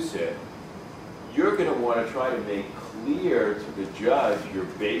introduce it, you're going to want to try to make clear to the judge your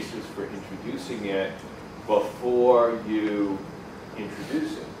basis for introducing it before you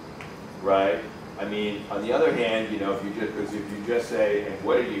introducing, right? I mean, on the other hand, you know, if you just say, and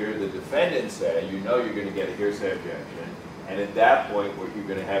what did you hear the defendant say, you know you're going to get a hearsay objection, and at that point, what you're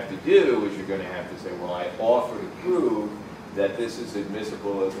going to have to do is you're going to have to say, well, I offer to prove that this is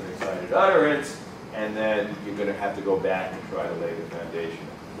admissible as an excited utterance, and then you're going to have to go back and try to lay the foundation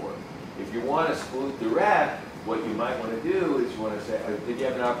for it. If you want to exclude direct, what you might want to do is you want to say, did you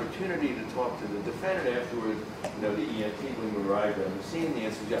have an opportunity to talk to the defendant afterwards, you know, the EMT when you arrived on the scene? The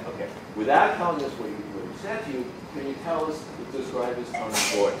answer is yeah. Okay. Without telling us what he said to you, can you tell us, describe his tone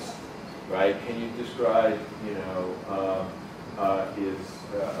of voice, right? Can you describe, you know, his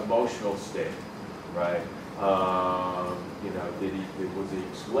emotional state, right? You know, was he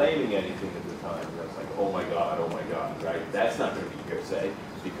exclaiming anything at the time? That's like, oh my God, right? That's not going to be hearsay,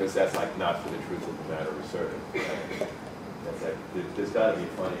 because that's like not for the truth of the matter asserted. Right? That's like, there's got to be a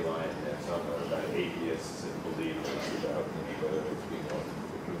funny line in there somewhere about atheists and believers about whether it's being offered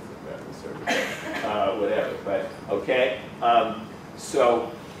for the truth of the matter asserted. Whatever, but okay.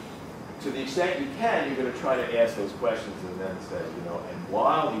 So to the extent you can, you're going to try to ask those questions and then say, you know, and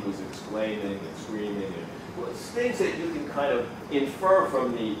while he was exclaiming and screaming, and well, it's things that you can kind of infer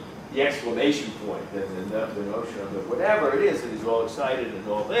from the exclamation point and the notion of the whatever it is that he's all excited and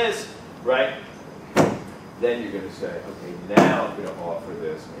all this, right? Then you're going to say, okay, now I'm going to offer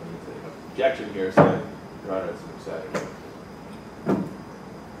this. And you say, objection here, so Your Honor, it's an excited. All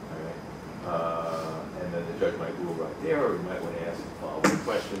right. And then the judge might rule right there, or you might want to ask the following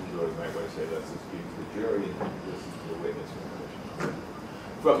questions, or you might want to say, let's speak to the jury and listen to the witness.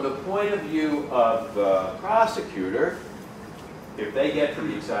 From the point of view of the prosecutor, if they get to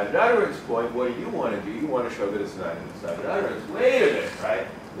the excited utterance point, what do? You want to show that it's not an excited utterance. Wait a minute, right?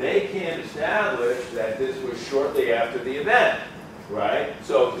 They can't establish that this was shortly after the event, right?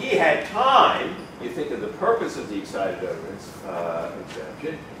 So he had time, you think of the purpose of the excited utterance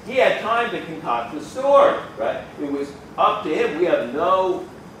exception, he had time to concoct the story, right? It was up to him. We have no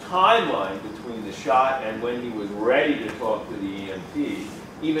timeline between the shot and when he was ready to talk to the EMT.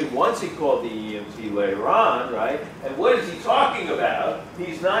 Even once he called the EMT later on, right? And what is he talking about?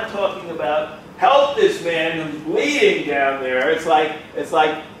 He's not talking about help this man who's bleeding down there. It's like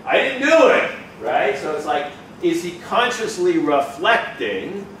I didn't do it, right? So it's like, is he consciously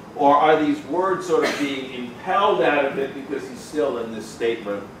reflecting, or are these words sort of being impelled out of it because he's still in this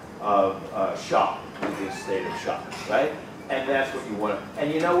statement of shock, in this state of shock, right? And that's what you want to.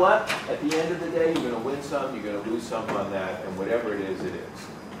 And you know what? At the end of the day, you're going to win some, you're going to lose some on that, and whatever it is, it is.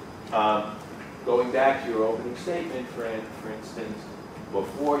 Going back to your opening statement, for instance,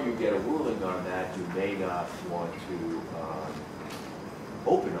 before you get a ruling on that, you may not want to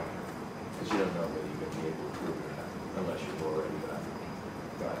open on it, because you don't know whether you're going to be able to prove it or not, unless you've already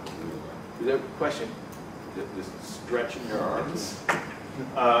got the ruling on it. Is there a question? Just stretching your arms.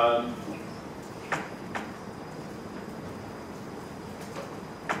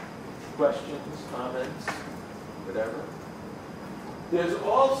 Questions, comments, whatever. There's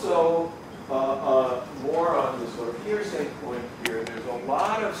also more on the sort of hearsay point here. There's a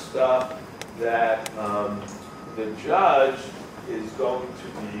lot of stuff that the judge is going to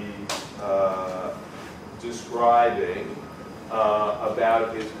be describing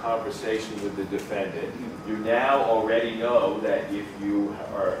about his conversation with the defendant. You now already know that if you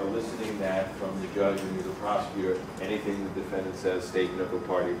are eliciting that from the judge and you're the prosecutor, anything the defendant says, statement of a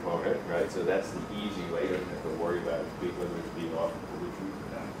party opponent, right? So that's the easy way. You don't have to worry about whether it's being offered for the truth or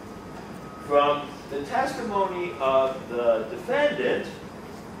not. From the testimony of the defendant,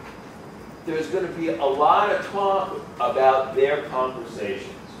 there's going to be a lot of talk about their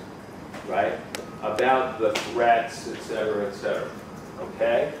conversations, right? About the threats, et cetera,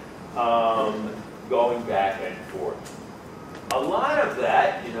 okay? Going back and forth. A lot of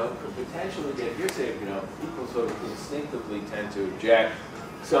that, you know, could potentially get hearsay. You know, people sort of instinctively tend to object.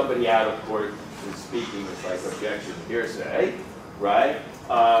 Somebody out of court is speaking, it's like objection, hearsay, right?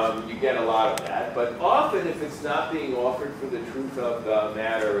 You get a lot of that. But often, if it's not being offered for the truth of the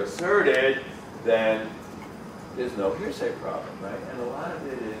matter asserted, then there's no hearsay problem, right? And a lot of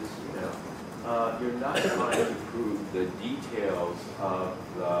it is, you know, you're not trying to prove the details of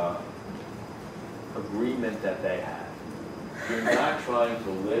the agreement that they had. You're not trying to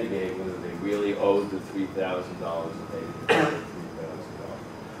litigate whether they really owed the $3,000 and they didn't owe the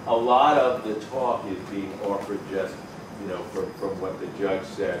 $3,000. A lot of the talk is being offered just, you know, from what the judge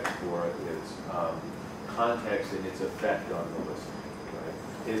said for its context and its effect on the listener.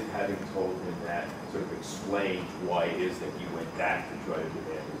 Right? His having told him that sort of explains why it is that he went back to try to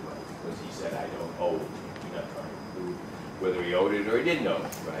demand his money, because he said, I don't owe it. You're not trying to prove whether he owed it or he didn't owe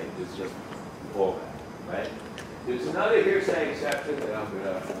it, right? It's just all that, right? There's another hearsay exception that I'm going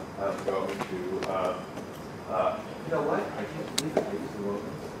to, you know what? I can't believe it. I used to work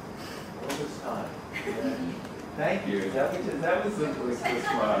all this time. Yeah. Thank you. That was the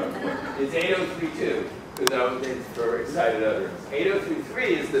smart. It's 8032, because I was in for excited utterance.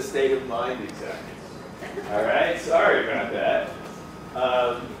 8033 is the state of mind exception. All right? Sorry about that.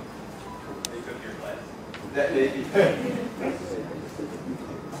 They took your class.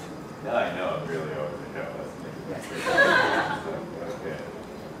 Now I know I'm really over the hill. Okay.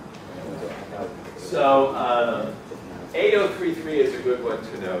 So 8033 is a good one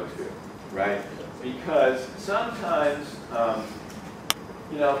to know too, right? Because sometimes,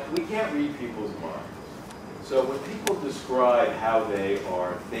 you know, we can't read people's minds. So when people describe how they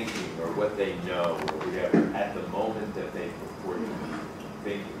are thinking or what they know or whatever at the moment that they purport to be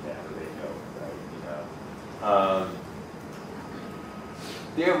thinking that, or they know, right? You know,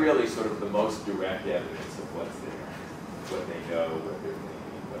 they're really sort of the most direct evidence of what's there, what they know, what they're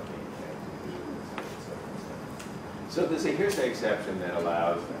thinking, what they intend to do, and so on. So there's a hearsay exception that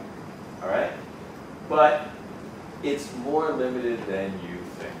allows that, all right? But it's more limited than you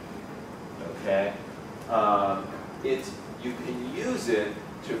think, okay? You can use it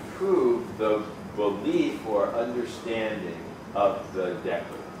to prove the belief or understanding of the declarant,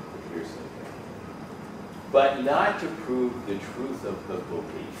 the hearsay thing, but not to prove the truth of the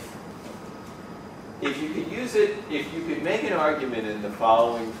belief. If you could use it, if you could make an argument in the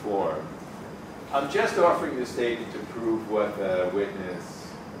following form, I'm just offering the statement to prove what the witness,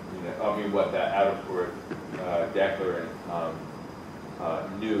 you know, I mean what the out-of-court declarant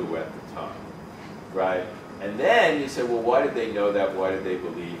knew at the time, right? And then you say, well, why did they know that? Why did they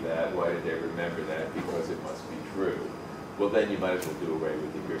believe that? Why did they remember that? Because it must be true. Well, then you might as well do away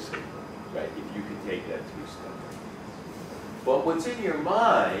with the hearsay, right? If you can take that 2 steps. But what's in your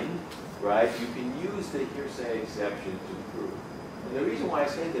mind, right, you can use the hearsay exception to prove. And the reason why I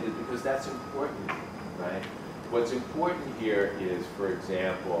say that is because that's important, right? What's important here is, for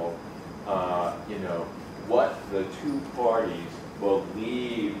example, you know, what the 2 parties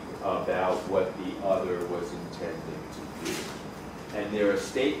believe about what the other was intending to do. And there are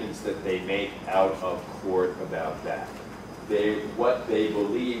statements that they make out of court about that. What they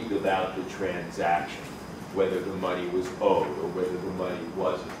believed about the transaction, whether the money was owed or whether the money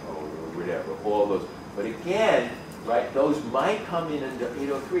wasn't owed or whatever, all those. But again, right, those might come in under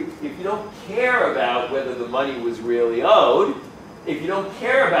 803. If you don't care about whether the money was really owed, if you don't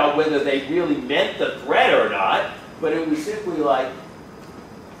care about whether they really meant the threat or not, but it was simply like,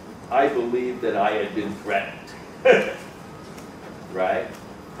 I believed that I had been threatened, right?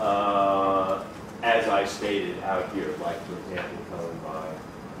 As I stated out here, like, for example, telling my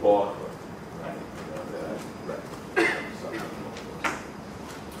law clerk, right? You know, that I, right.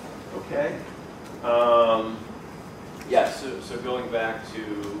 Okay? Yes? So going back to,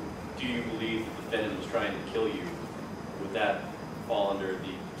 do you believe the defendant was trying to kill you, would that fall under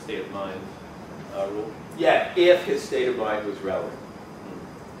the state of mind rule? Yeah, if his state of mind was relevant,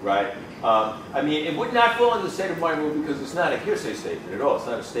 right? I mean, it would not fall under the state of mind rule because it's not a hearsay statement at all. It's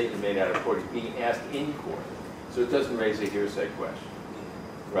not a statement made out of court. It's being asked in court. So it doesn't raise a hearsay question,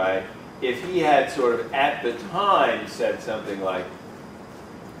 right? If he had sort of at the time said something like,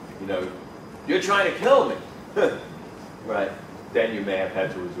 you know, you're trying to kill me, right? Then you may have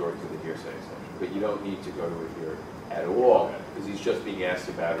had to resort to the hearsay exception. But you don't need to go to it here at all because he's just being asked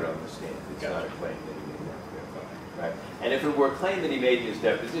about it on the stand. It's not a claim that he made out there, right? And if it were a claim that he made in his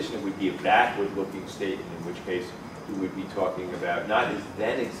deposition, it would be a backward-looking statement, in which case he would be talking about not his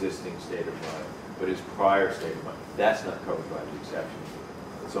then-existing state of mind, but his prior state of mind. That's not covered by the exception.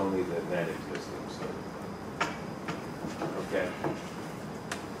 It's only the then-existing state. Okay.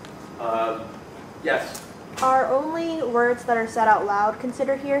 Yes? Are only words that are said out loud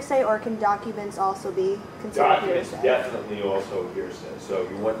considered hearsay, or can documents also be considered Documents hearsay? definitely also hearsay. So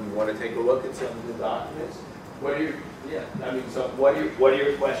you want to take a look at some of the documents? What are your so what are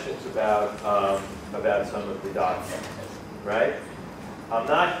your questions about some of the documents? Right? I'm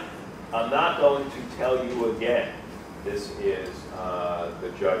not going to tell you again. This is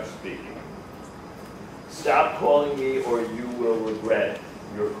the judge speaking. Stop calling me or you will regret it.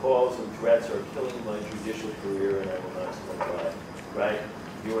 Your calls and threats are killing my judicial career and I will not stand by. Right?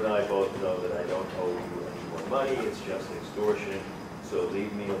 You and I both know that I don't owe you any more money. It's just extortion. So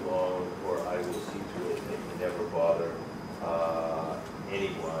leave me alone or I will see to it that you never bother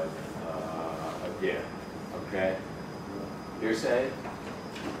anyone again. Okay? Hearsay?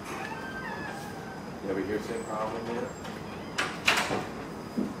 You have a hearsay problem here?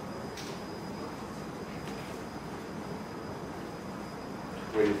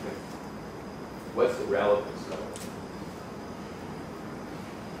 What do you think? What's the relevance of it?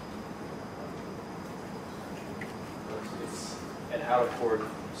 out-of-court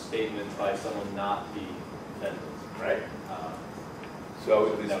statement by someone not the defendant. Right? Uh,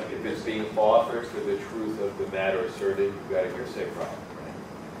 So if it's being offered for the truth of the matter asserted, you've got a hearsay problem, right?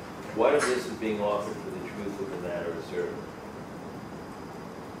 What if this is being offered for the truth of the matter asserted?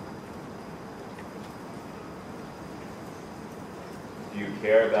 Do you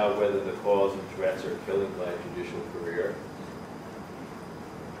care about whether the calls and threats are killing my judicial career?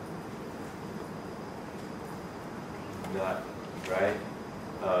 Not, right?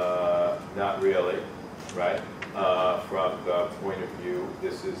 Not really, right? From the point of view,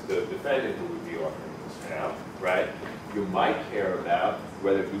 this is the defendant who would be offering this now, right? You might care about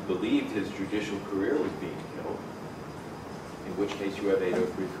whether he believed his judicial career was being killed, in which case you have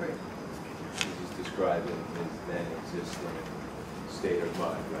 8033. This is describing his then existing state of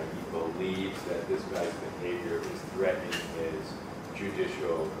mind, right? He believes that this guy's behavior is threatening his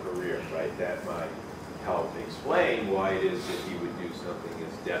judicial career, right? That might help explain why it is that he would do something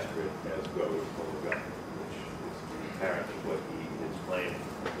as desperate as go to pull a gun, which is apparently what he is claiming,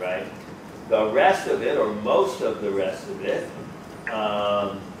 right? The rest of it, or most of the rest of it,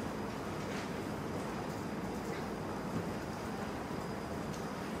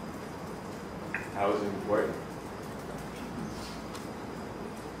 how is it important?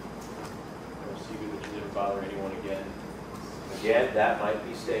 Or see that you never bother anyone again. Again, that might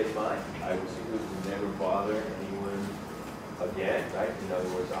be state of mind. I will see who never bother anyone again, right? In other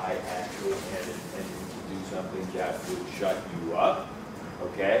words, I actually am intending to do something that would shut you up,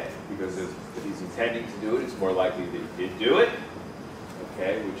 okay? Because if he's intending to do it, it's more likely that he did do it,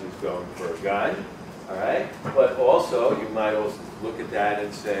 okay? Which is going for a gun, all right? But also, you might also look at that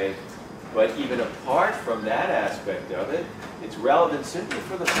and say, but even apart from that aspect of it, it's relevant simply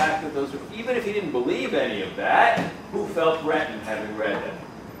for the fact that those, even if he didn't believe any of that, who felt threatened having read it?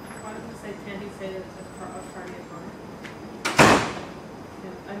 Why don't you say, can he say that it's a party opponent?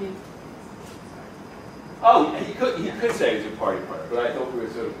 I mean, Oh, he could say he's a party partner, but I thought we were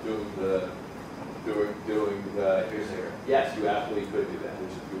sort of doing the hearsay. Yes, you absolutely could do that,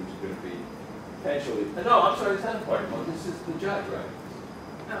 which is going to be potentially. No, I'm sorry, it's not a party partner. This is the judge, right?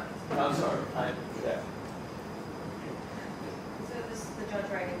 no. I'm sorry. Yeah. So this is the judge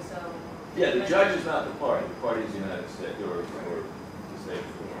writing, so. Yeah, the judge is not the party. The party is the United States or the state.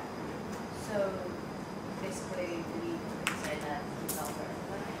 So basically, we can say that he felt hurt.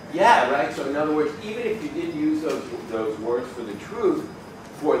 Yeah, right. So in other words, even if you did use those words for the truth,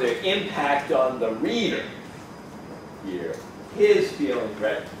 for their impact on the reader here, his feeling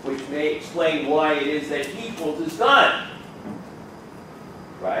threat, which may explain why it is that he pulled his gun,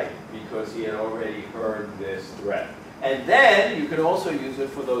 right? Because he had already heard this threat. And then you can also use it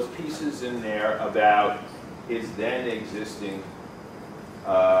for those pieces in there about his then existing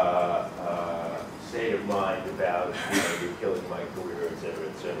state of mind about, you're killing my career, et cetera,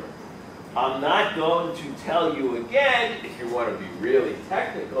 et cetera. I'm not going to tell you again, if you want to be really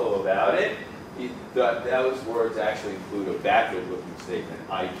technical about it, those words actually include a backward-looking statement.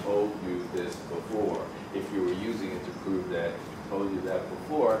 I told you this before. If you were using it to prove that I told you that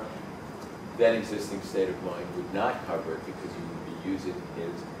before, that existing state of mind would not cover it because you would be using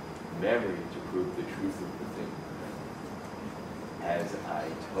his memory to prove the truth of the thing. As I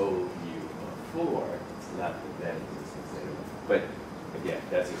told you before, it's not the then existing state of mind. But again,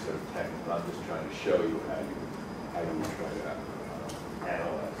 that's a sort of technical. I'm just trying to show you how you try to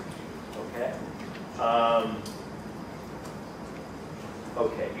analyze it. Okay?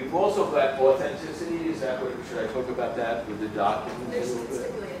 Okay, you've also got authenticity. Is that what, should I talk about that with the documents a little bit?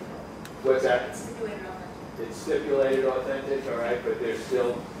 Stipulated. What's that? It's stipulated on that. It's stipulated authentic, all right, but there's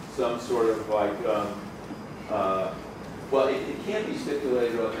still some sort of like, well, it can't be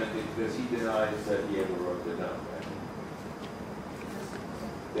stipulated authentic because he denies that he ever wrote the note,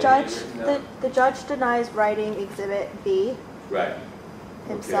 right? Judge, No? the judge denies writing Exhibit B Right.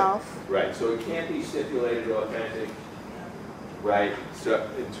 himself. Okay. Right, so it can't be stipulated authentic, right, so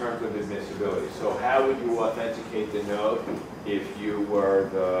in terms of admissibility. So how would you authenticate the note if you were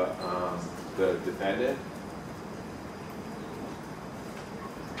the defendant?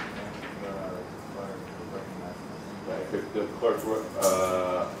 Right, the clerk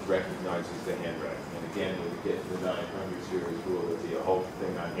recognizes the handwriting. And again, when you get to the 900 series rule, there'll be a whole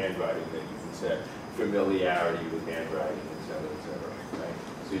thing on handwriting that you can set familiarity with handwriting, et cetera, right?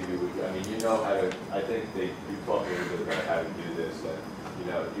 So you would, I mean, you know how to, I think you talked a little bit about how to do this,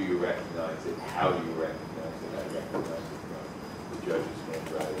 do you recognize it? How do you recognize it? I recognize it from the judge's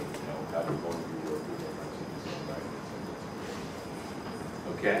handwriting, how the point of view work with it, handwriting,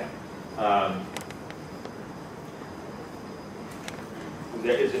 okay?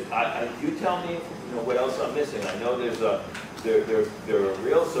 There is you tell me, what else I'm missing. I know there's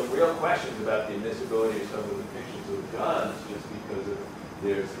there are some real questions about the admissibility of some of the depictions of guns, just because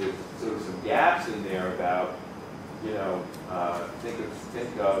there's sort of some gaps in there about, you know, think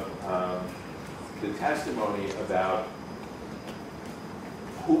of the testimony about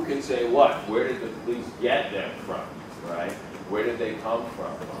who can say what. Where did the police get them from, right? Where did they come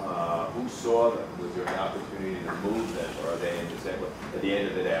from? Who saw them? Was there an opportunity to move them, or are they in the same way? At the end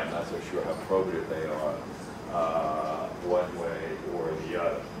of the day, I'm not so sure how probative they are one way or the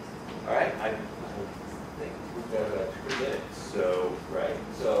other. All right, I think we've got about 2 minutes. So, right,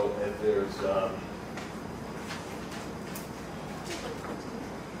 so if there's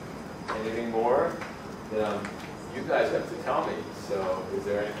anything more, then you guys have to tell me. So is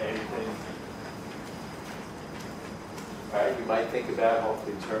there anything? All right, you might think about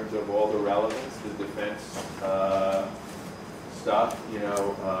in terms of all the relevance, the defense stuff, you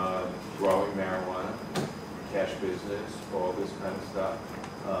know, growing marijuana, cash business, all this kind of stuff.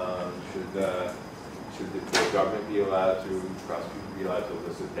 Should the government be allowed to, prosecutor be allowed to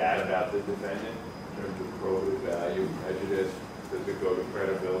elicit that about the defendant in terms of probative value, prejudice? Does it go to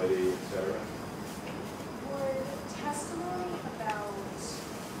credibility, et cetera? Would testimony about,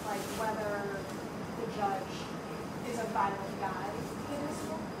 like, whether the judge is a violent guy be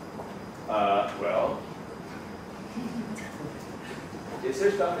admissible? Well, is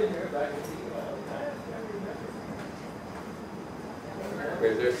there stuff in here about him being a violent guy?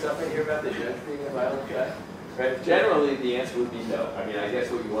 Is there stuff in here about the judge being a violent guy? Right. Generally, the answer would be no. I mean, I guess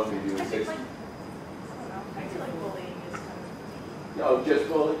what you want me to do is say. I feel like bullying is kind of. No, just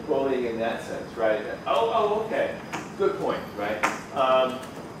bullying in that sense, right? Oh, okay. Good point, right?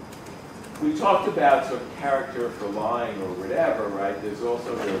 We talked about sort of character for lying or whatever, right? There's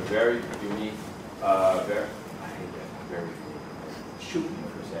also a very unique, I hate that, very unique, shooting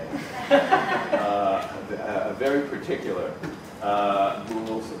per se, a very particular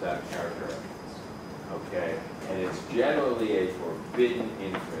rules about character evidence, okay? And it's generally a forbidden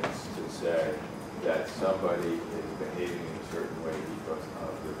inference to say that somebody is behaving in a certain way because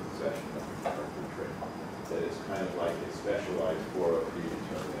of the possession of a character trait. That is kind of like a specialized 403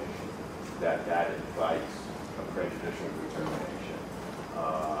 determination, that invites a prejudicial determination,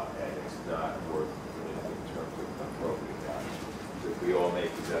 and it's not worth it in terms of appropriate value. So if we all may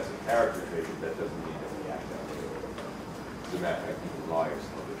possess a character trait, that doesn't mean that we act that way all the time. As a matter of fact, even liars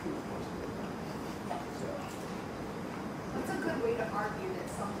tell the truth most of the time. So. What's a good way to argue that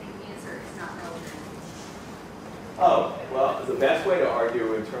something is or is not relevant? Oh, well, the best way to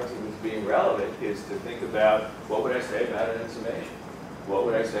argue in terms of this being relevant is to think about what would I say about it in summation? What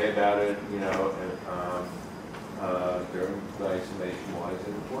would I say about it, you know, during my summation? Why is it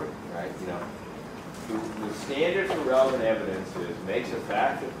important, right? You know, the standard for relevant evidence is makes a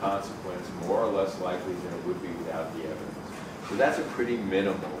fact of consequence more or less likely than it would be without the evidence. So that's a pretty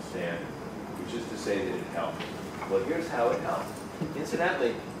minimal standard, which is to say that it helps. Well, here's how it helps.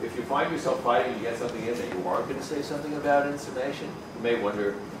 Incidentally, if you find yourself fighting to get something in that you aren't going to say something about in summation, you may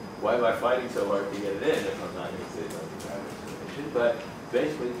wonder, why am I fighting so hard to get it in if I'm not going to say something about it in summation? But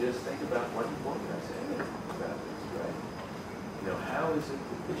basically, just think about what can I say about this, right? You know, how is it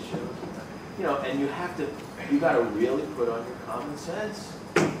that this shows? You know, and you got to really put on your common sense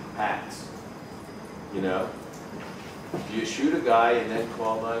hats. You know, do you shoot a guy and then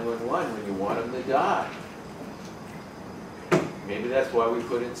call 911 when you want him to die? Maybe that's why we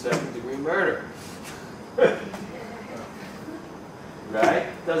put in second-degree murder. Right?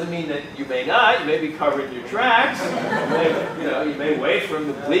 Doesn't mean that you may not. You may be covering your tracks. You may wait for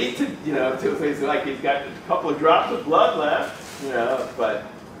him to bleed to, till things like he's got a couple of drops of blood left. But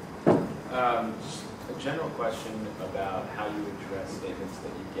just a general question about how you address statements that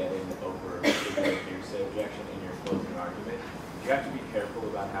you get in over a hearsay objection in your closing argument. You have to be careful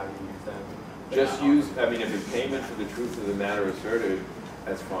about how you use them. just use, I mean, if it's payment for the truth of the matter asserted,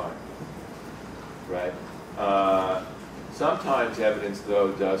 that's fine, right? Sometimes evidence,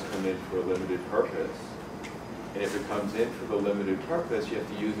 though, does come in for a limited purpose. And if it comes in for the limited purpose, you have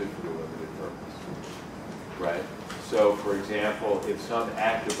to use it for the limited purpose, right? So, for example, if some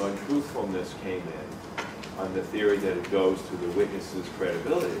act of untruthfulness came in on the theory that it goes to the witness's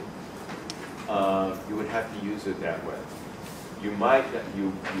credibility, you would have to use it that way. You might,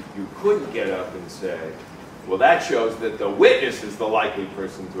 you couldn't get up and say, well, that shows that the witness is the likely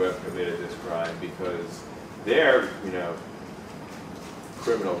person to have committed this crime because their,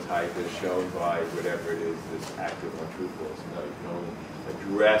 criminal type is shown by whatever it is, this act of untruthfulness. No, you can only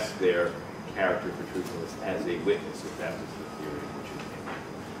address their character for truthfulness as a witness, if that was the theory in which it came.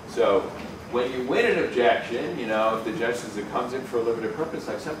 So when you win an objection, if the judge says it comes in for a limited purpose,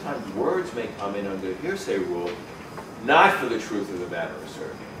 like sometimes words may come in under the hearsay rule not for the truth of the matter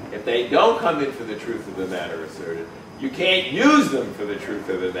asserted. If they don't come in for the truth of the matter asserted, you can't use them for the truth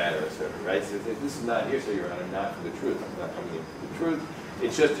of the matter asserted, right? So this is not hearsay, Your Honor, not for the truth. It's not coming in for the truth.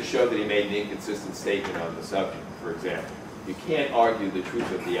 It's just to show that he made an inconsistent statement on the subject, for example. You can't argue the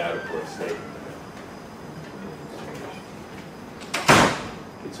truth of the out-of-court statement.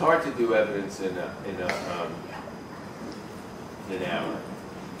 It's hard to do evidence in an hour.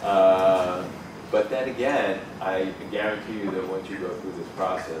 But then again, I guarantee you that once you go through this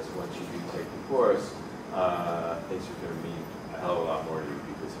process, once you do take the course, things are going to mean a hell of a lot more to you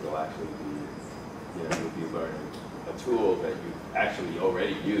because it'll actually be, you'll be learning a tool that you've actually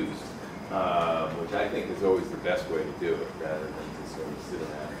already used, which I think is always the best way to do it, rather than to sort of sit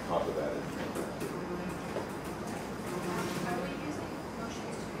around and talk about it. Are we using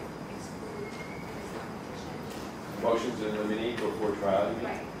motions to exclude this competition? Motions in limine before trial, you mean?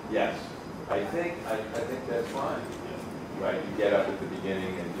 Right. Yes. I think that's fine. Right, you get up at the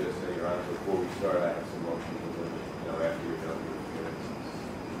beginning and just say, Your Honor, before we start, I have some motions in limine, after you're done with your appearances.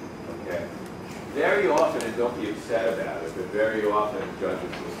 Okay? Very often, and don't be upset about it, but very often judges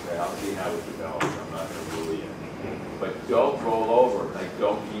will say, I'll see how it develops, I'm not going to rule you in. But don't roll over. Like,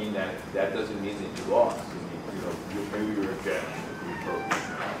 don't mean that, that doesn't mean that you lost. You knew your objection at the appropriate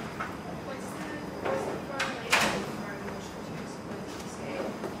time. What's the correlation for a motion to exclude to say,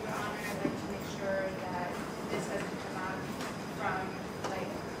 Your Honor, I'd like to make sure that this doesn't come out from, like,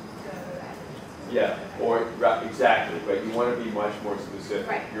 the evidence? Yeah, or exactly, but you want to be much more specific.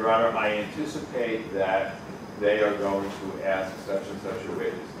 Right. Your Honor, I anticipate that they are going to ask such and such a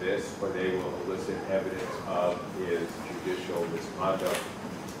witness this, or they will elicit evidence of his judicial misconduct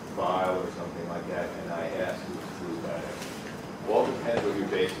file or something like that, and I ask to exclude that evidence. All depends on your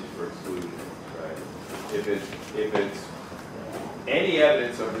basis for exclusion, right? If it's any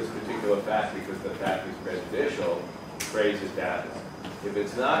evidence of this particular fact because the fact is prejudicial, praise is bad. If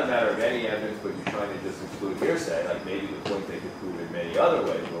it's not a matter of any evidence, but you're trying to just exclude hearsay, like maybe the point they could prove in many other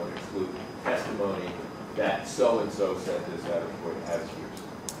ways, you want to exclude testimony that so-and-so said this out of court as hearsay.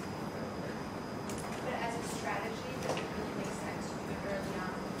 But as a strategy, does it really make sense to do it early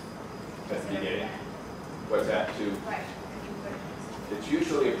on? At the beginning. What's that to? Right. It's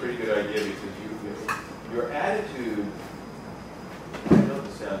usually a pretty good idea because your attitude, I know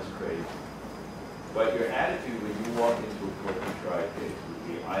this sounds crazy, but your attitude when you walk into a court to try a case would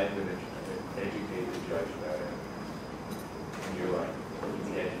be, I'm going to educate the judge about it. And you're like,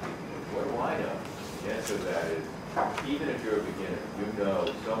 what do I know? The answer to that is, even if you're a beginner, you know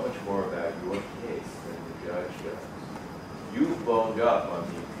so much more about your case than the judge does. You've boned up on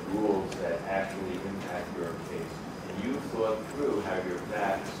the rules that actually impact your case, and you've thought through how your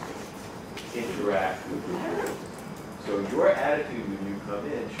facts interact with the rules. So your attitude when you come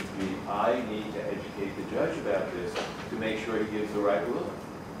in should be, I need to educate the judge about this to make sure he gives the right ruling.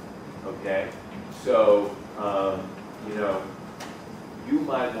 Okay? So, you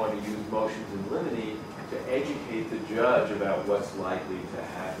might want to use motions in limine to educate the judge about what's likely to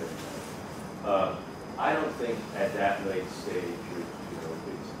happen. I don't think at that late stage,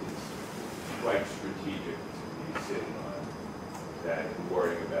 it's quite strategic to be sitting on that and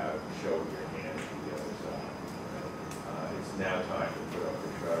worrying about showing your hand to the other side. It's now time to put up the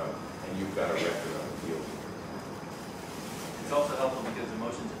trial, and you've got a record on appeal. It's also helpful because the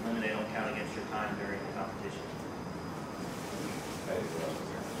motions in limine don't count against your time during the competition.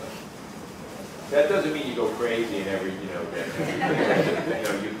 That doesn't mean you go crazy and every, you pick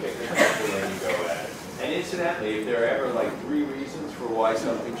a couple and you go at it. And incidentally, if there are ever like 3 reasons for why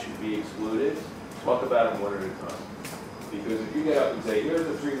something should be excluded, talk about them one at a time. Because if you get up and say, here are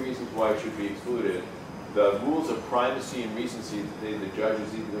the 3 reasons why it should be excluded, the rules of primacy and recency, the judge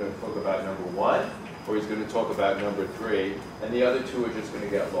is either going to talk about number 1 or he's going to talk about number 3, and the other 2 are just going to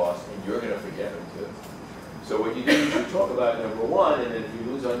get lost, and you're going to forget them too. So what you do is you talk about number 1, and then if you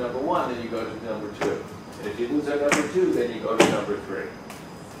lose on number 1, then you go to number 2. And if you lose on number 2, then you go to number 3.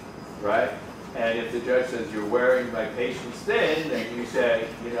 Right? And if the judge says, you're wearing my patience thin, then you say,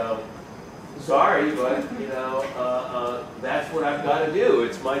 sorry, but, that's what I've got to do.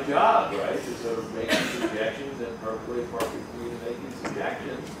 It's my job, right? To sort of make these objections and perfectly appropriate for you to make these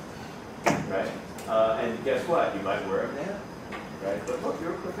objections. Right? And guess what? You might wear them now. Right? But look,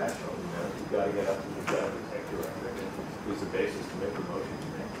 you're a professional. You've got to get up to the judge and protect your record. It's the basis to make the motion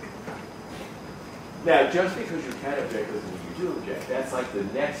you make. Now, just because you can object doesn't mean you do object. That's like the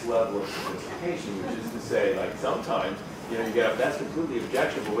next level of sophistication, which is to say, like sometimes, you get up, that's completely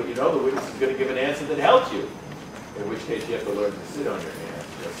objectionable, but the witness is going to give an answer that helps you. In which case, you have to learn to sit on your hands,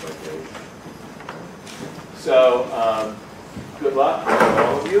 just like they. So, good luck to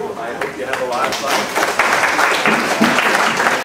all of you. I hope you have a lot of fun.